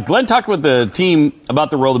 Glenn talked with the team about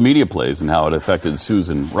the role the media plays and how it affected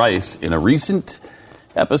Susan Rice in a recent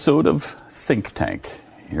episode of Think Tank.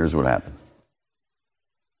 Here's what happened.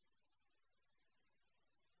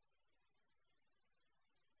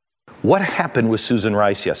 What happened with Susan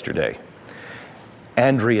Rice yesterday?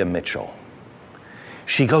 Andrea Mitchell.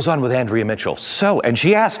 she goes on with Andrea Mitchell. And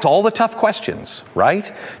she asked all the tough questions,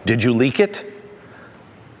 right? Did you leak it?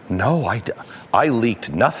 No, I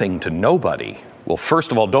leaked nothing to nobody. Well,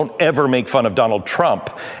 first of all, don't ever make fun of Donald Trump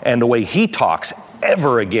and the way he talks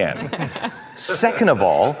ever again. Second of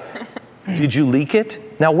all, did you leak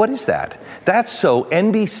it? Now, what is that? That's so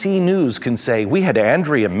NBC News can say, we had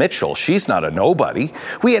Andrea Mitchell. She's not a nobody.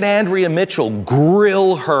 We had Andrea Mitchell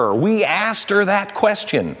grill her. We asked her that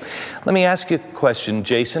question. Let me ask you a question,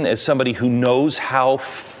 Jason, as somebody who knows how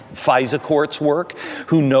FISA courts work,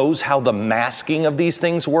 who knows how the masking of these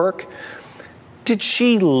things work. Did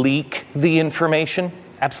she leak the information?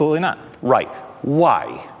 Absolutely not. Right.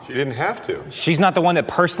 Why? She didn't have to. She's not the one that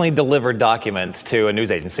personally delivered documents to a news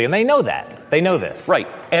agency, and they know that. They know this. Right.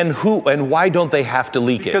 And why don't they have to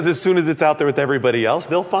leak it? Because as soon as it's out there with everybody else,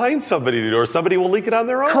 they'll find somebody to do it, or somebody will leak it on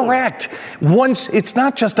their own. Correct. Once it's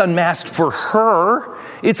not just unmasked for her,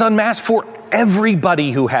 it's unmasked for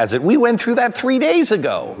everybody who has it. We went through that 3 days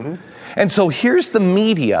ago. Mm-hmm. And so here's the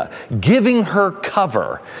media giving her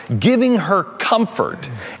cover, giving her comfort,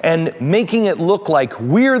 and making it look like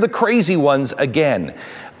we're the crazy ones again.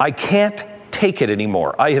 I can't take it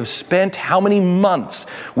anymore. I have spent how many months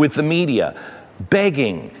with the media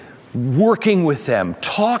begging, working with them,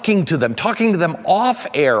 talking to them off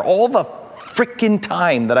air, all the frickin'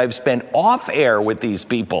 time that I've spent off air with these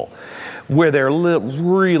people, where they're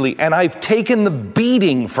really, and I've taken the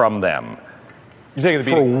beating from them. You've taken the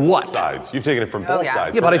beating for from what? Both sides. You've taken it from both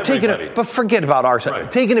sides. Yeah, but I've taken it, but forget about our side. Right. I've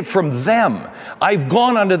taken it from them. I've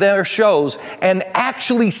gone onto their shows and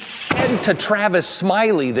actually said to Travis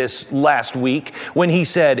Smiley this last week when he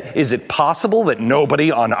said, is it possible that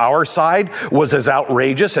nobody on our side was as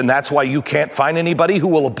outrageous and that's why you can't find anybody who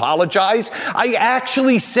will apologize? I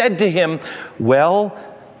actually said to him, well,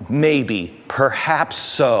 maybe, perhaps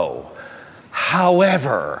so.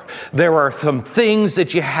 However, there are some things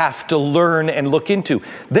that you have to learn and look into.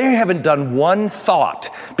 They haven't done one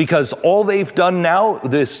thought because all they've done now,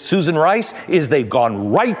 this Susan Rice, is they've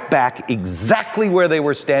gone right back exactly where they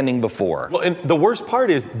were standing before. Well, and the worst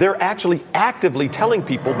part is they're actually actively telling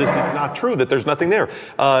people this is not true, that there's nothing there.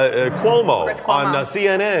 Cuomo on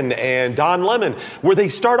CNN and Don Lemon, where they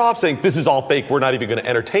start off saying this is all fake, we're not even going to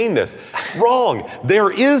entertain this. Wrong.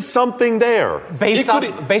 There is something there. Based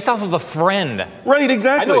off of a friend. Right,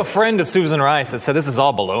 exactly. I know a friend of Susan Rice that said this is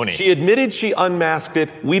all baloney. She admitted she unmasked it.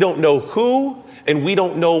 We don't know who, and we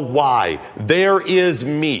don't know why. There is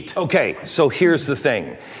meat. Okay, so here's the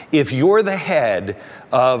thing. If you're the head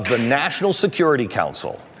of the National Security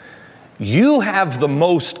Council, you have the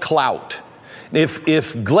most clout.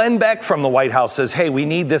 If Glenn Beck from the White House says, hey, we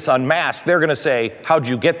need this unmasked, they're going to say, how'd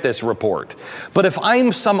you get this report? But if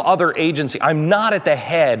I'm some other agency, I'm not at the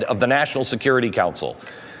head of the National Security Council,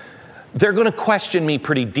 they're going to question me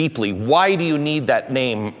pretty deeply. Why do you need that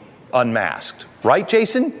name unmasked? Right,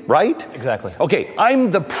 Jason? Right? Exactly. Okay,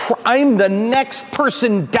 I'm the next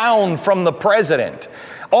person down from the president.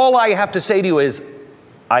 All I have to say to you is,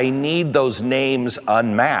 I need those names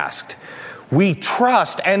unmasked. We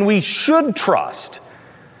trust, and we should trust.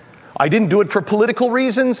 I didn't do it for political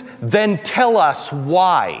reasons, then tell us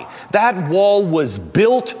why. That wall was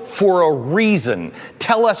built for a reason.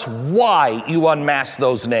 Tell us why you unmasked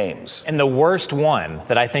those names. And the worst one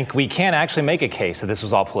that I think we can actually make a case that this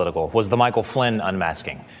was all political was the Michael Flynn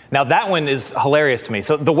unmasking. Now, that one is hilarious to me.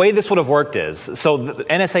 So the way this would have worked is, so the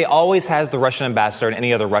NSA always has the Russian ambassador and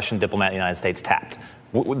any other Russian diplomat in the United States tapped.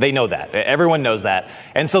 They know that. Everyone knows that.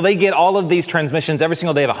 And so they get all of these transmissions. Every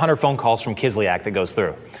single day, 100 phone calls from Kislyak that goes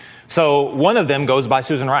through. So one of them goes by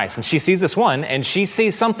Susan Rice, and she sees this one, and she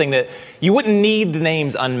sees something that you wouldn't need the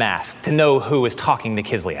names unmasked to know who is talking to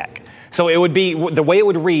Kislyak. So it would be, the way it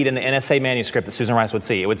would read in the NSA manuscript that Susan Rice would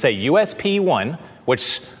see, it would say USP-1,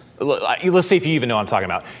 which, let's see if you even know what I'm talking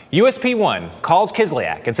about. USP-1 calls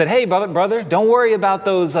Kislyak and said, hey, brother, don't worry about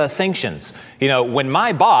those sanctions. You know, when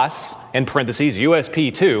my boss, in parentheses,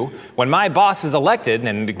 USP-2, when my boss is elected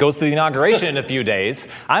and goes through the inauguration in a few days,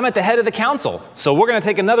 I'm at the head of the council, so we're going to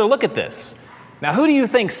take another look at this. Now, who do you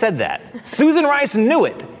think said that? Susan Rice knew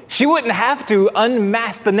it. She wouldn't have to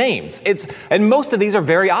unmask the names. And most of these are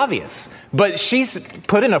very obvious. But she's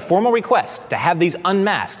put in a formal request to have these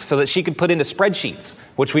unmasked so that she could put into spreadsheets,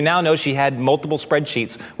 which we now know she had multiple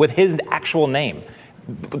spreadsheets with his actual name.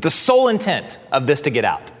 The sole intent of this to get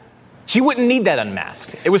out. She wouldn't need that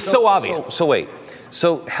unmasked. It was so obvious. So wait.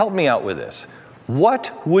 So help me out with this.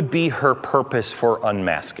 What would be her purpose for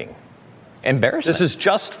unmasking? Embarrassment. This is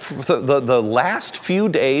just the last few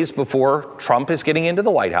days before Trump is getting into the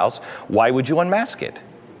White House. Why would you unmask it?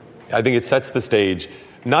 I think it sets the stage,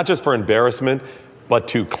 not just for embarrassment, but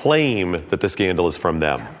to claim that the scandal is from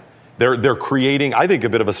them. They're creating, I think, a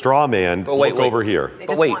bit of a straw man. But wait, over here.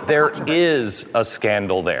 But wait, there is a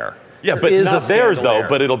scandal there. Yeah, but not theirs though.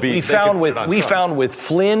 But it'll be. We found with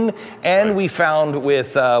Flynn, and we found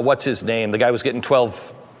with what's his name? The guy was getting $12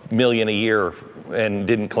 million a year and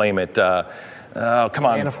didn't claim it. Come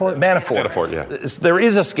on, Manafort. Yeah. There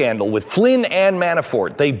is a scandal with Flynn and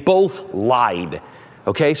Manafort. They both lied.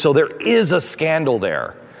 Okay, so there is a scandal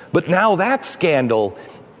there. But now that scandal,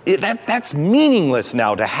 that's meaningless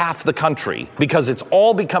now to half the country because it's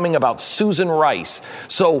all becoming about Susan Rice.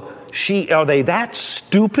 So are they that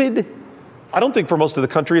stupid? I don't think for most of the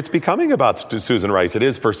country it's becoming about Susan Rice. It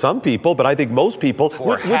is for some people, but I think most people.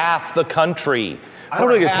 For half the country. I don't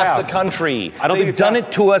think it's half the country. I don't think They've done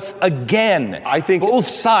it to us again. I think both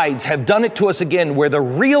sides have done it to us again, where the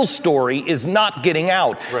real story is not getting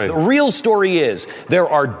out. Right. The real story is there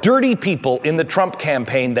are dirty people in the Trump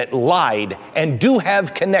campaign that lied and do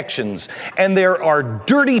have connections, and there are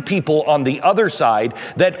dirty people on the other side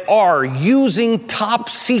that are using top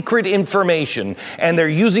secret information, and they're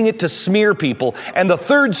using it to smear people. And the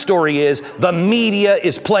third story is the media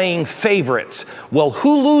is playing favorites. Well,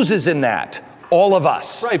 who loses in that? All of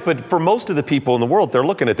us. Right, but for most of the people in the world, they're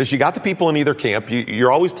looking at this. You got the people in either camp. You're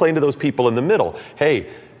always playing to those people in the middle. Hey,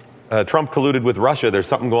 Trump colluded with Russia. There's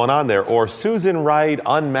something going on there. Or Susan Wright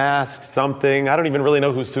unmasked something. I don't even really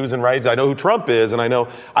know who Susan Wright is. I know who Trump is, and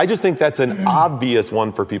I just think that's an obvious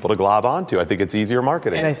one for people to glob onto. I think it's easier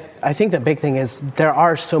marketing. And I think the big thing is there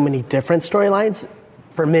are so many different storylines.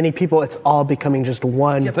 For many people, it's all becoming just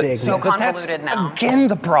one big. So convoluted now. Again,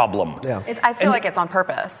 the problem. Yeah. I feel like it's on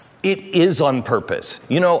purpose. It is on purpose.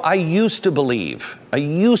 You know, I used to believe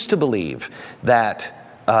that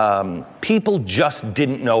people just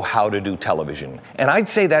didn't know how to do television. And I'd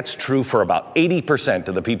say that's true for about 80%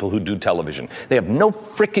 of the people who do television. They have no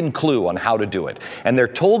frickin' clue on how to do it. And they're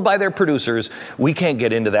told by their producers, we can't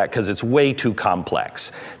get into that because it's way too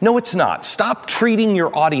complex. No, it's not. Stop treating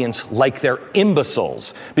your audience like they're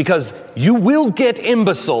imbeciles, because you will get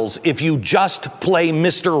imbeciles if you just play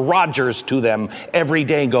Mr. Rogers to them every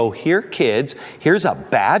day and go, here, kids, here's a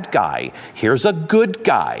bad guy, here's a good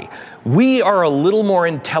guy. We are a little more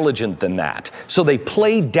intelligent than that. So they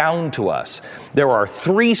play down to us. There are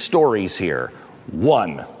 3 stories here.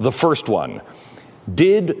 One, the first one,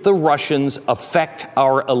 did the Russians affect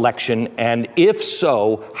our election? And if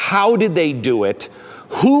so, how did they do it?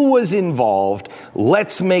 Who was involved?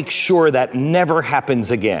 Let's make sure that never happens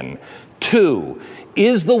again. 2,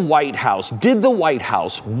 did the White House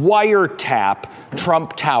wiretap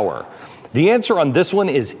Trump Tower? The answer on this one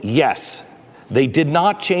is yes. They did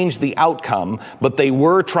not change the outcome, but they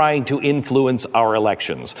were trying to influence our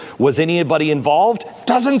elections. Was anybody involved?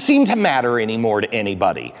 Doesn't seem to matter anymore to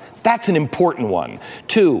anybody. That's an important one.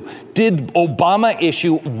 2, did Obama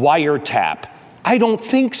issue wiretap? I don't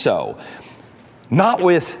think so. Not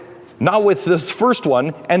with this first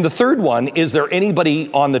one. And the third one, is there anybody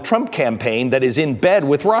on the Trump campaign that is in bed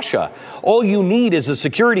with Russia? All you need is the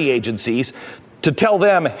security agencies to tell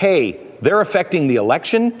them, hey, they're affecting the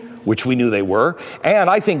election, which we knew they were, and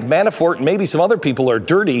I think Manafort and maybe some other people are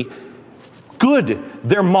dirty. Good,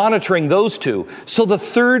 they're monitoring those 2. So the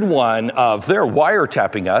third one of they're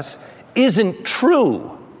wiretapping us isn't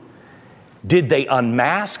true. Did they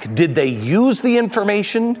unmask? Did they use the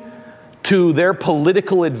information to their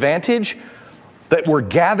political advantage that were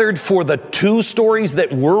gathered for the 2 stories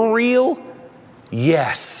that were real?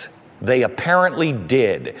 Yes, they apparently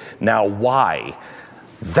did. Now, why?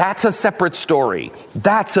 That's a separate story.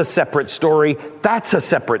 That's a separate story. That's a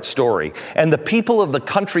separate story. And the people of the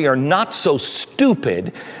country are not so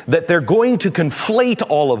stupid that they're going to conflate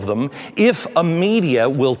all of them if a media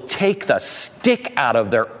will take the stick out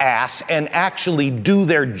of their ass and actually do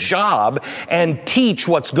their job and teach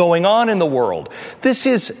what's going on in the world. This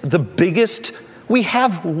is the biggest. We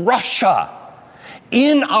have Russia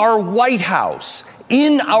in our White House,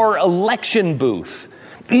 in our election booth,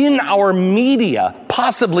 in our media,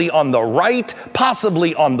 possibly on the right,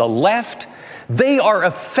 possibly on the left. They are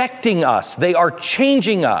affecting us. They are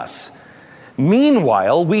changing us.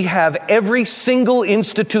 Meanwhile, we have every single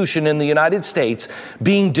institution in the United States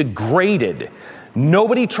being degraded.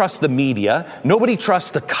 Nobody trusts the media. Nobody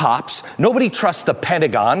trusts the cops. Nobody trusts the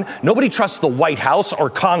Pentagon. Nobody trusts the White House or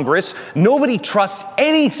Congress. Nobody trusts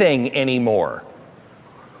anything anymore.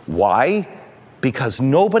 Why? Because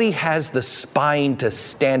nobody has the spine to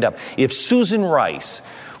stand up. If Susan Rice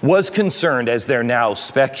was concerned, as they're now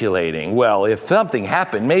speculating, well, if something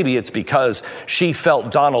happened, maybe it's because she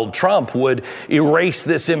felt Donald Trump would erase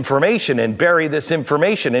this information and bury this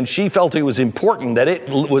information, and she felt it was important that it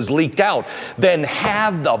was leaked out, then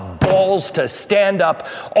have the balls to stand up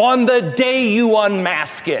on the day you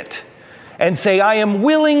unmask it. and say, I am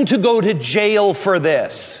willing to go to jail for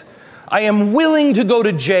this. I am willing to go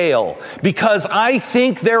to jail because I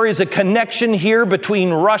think there is a connection here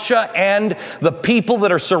between Russia and the people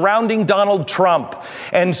that are surrounding Donald Trump.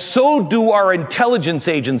 And so do our intelligence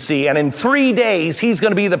agency. And in 3 days, he's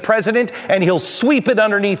going to be the president and he'll sweep it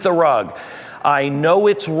underneath the rug. I know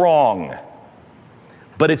it's wrong,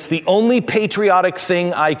 but it's the only patriotic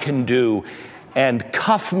thing I can do. And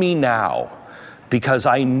cuff me now, because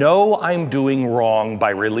I know I'm doing wrong by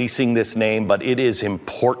releasing this name, but it is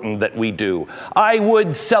important that we do. I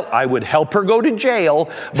would help her go to jail,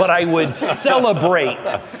 but I would celebrate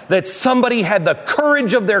that somebody had the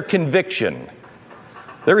courage of their conviction.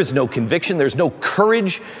 There is no conviction, there's no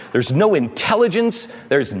courage, there's no intelligence,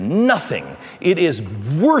 there's nothing. It is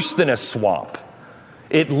worse than a swamp.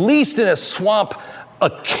 At least in a swamp,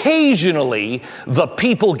 occasionally, the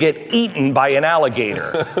people get eaten by an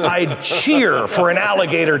alligator. I'd cheer for an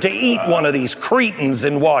alligator to eat one of these cretins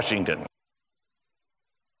in Washington.